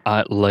speak.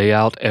 Lay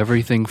out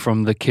everything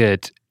from the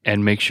kit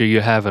and make sure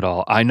you have it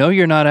all. I know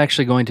you're not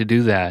actually going to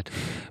do that,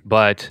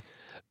 but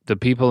the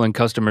people in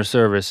customer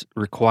service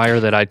require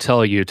that I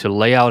tell you to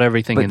lay out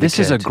everything in the kit. But this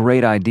is a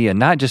great idea,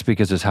 not just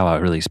because it's how I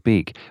really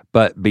speak,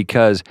 but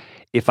because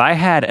if I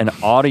had an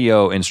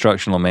audio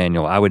instructional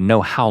manual, I would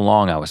know how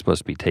long I was supposed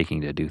to be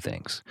taking to do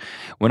things.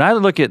 When I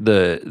look at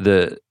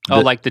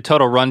like the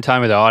total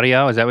runtime of the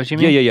audio, is that what you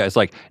mean? Yeah. It's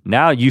like,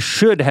 now you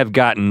should have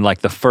gotten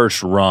like the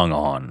first rung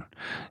on.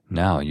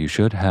 Now you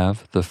should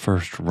have the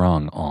first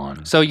rung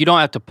on. So you don't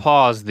have to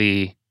pause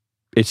the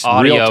It's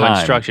audio real time.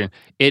 instruction.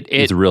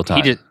 It's real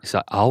time.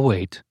 I'll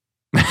wait.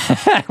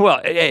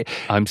 Well,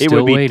 I'm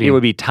still waiting. It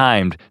would be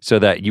timed so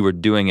that you were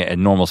doing it at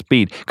normal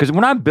speed. Because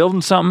when I'm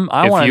building something,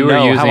 I If want to you were know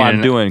how using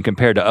I'm doing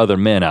compared to other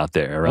men out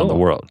there around the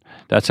world.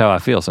 That's how I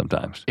feel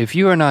sometimes. If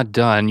you are not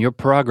done, your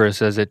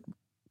progress as it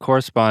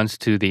corresponds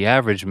to the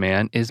average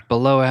man is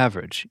below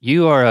average.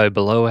 You are a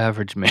below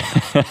average man.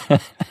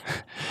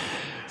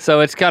 So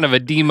it's kind of a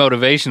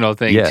demotivational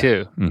thing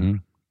too.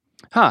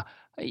 Mm-hmm.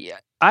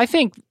 I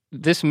think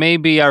this may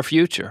be our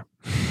future.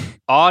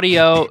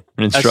 Audio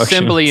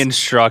assembly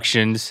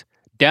instructions,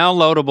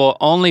 downloadable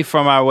only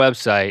from our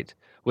website,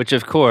 which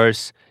of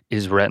course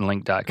is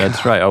rhett-link.com.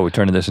 That's right. Oh, we're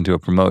turning this into a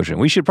promotion.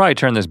 We should probably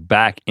turn this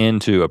back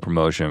into a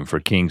promotion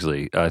for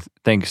Kingsley.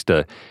 Thanks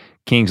to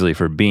Kingsley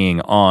for being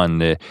on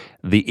the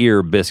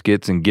Ear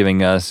Biscuits and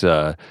giving us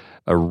a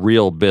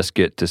real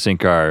biscuit to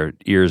sink our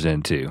ears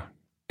into.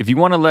 If you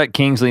want to let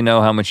Kingsley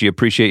know how much you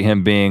appreciate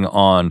him being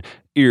on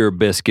Ear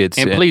Biscuits.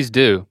 And please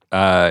do.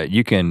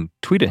 You can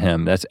tweet at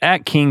him. That's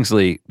at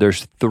Kingsley.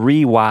 There's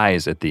 3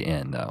 Y's at the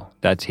end, though.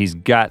 He's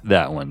got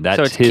that one. That's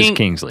so it's his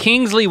Kingsley.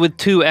 Kingsley with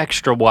 2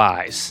 extra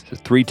Y's. So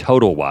 3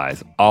 total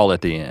Y's, all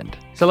at the end.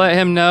 So let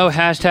him know,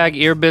 hashtag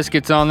Ear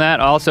Biscuits on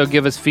that. Also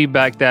give us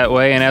feedback that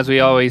way. And as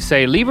we always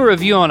say, leave a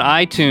review on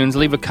iTunes,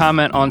 leave a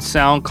comment on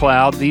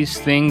SoundCloud. These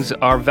things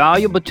are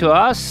valuable to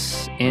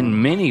us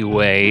in many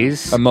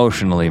ways.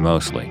 Emotionally,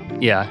 mostly.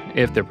 Yeah,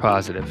 if they're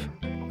positive.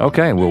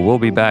 Okay, well, we'll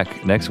be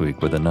back next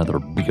week with another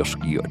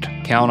biscuit.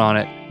 Count on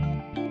it.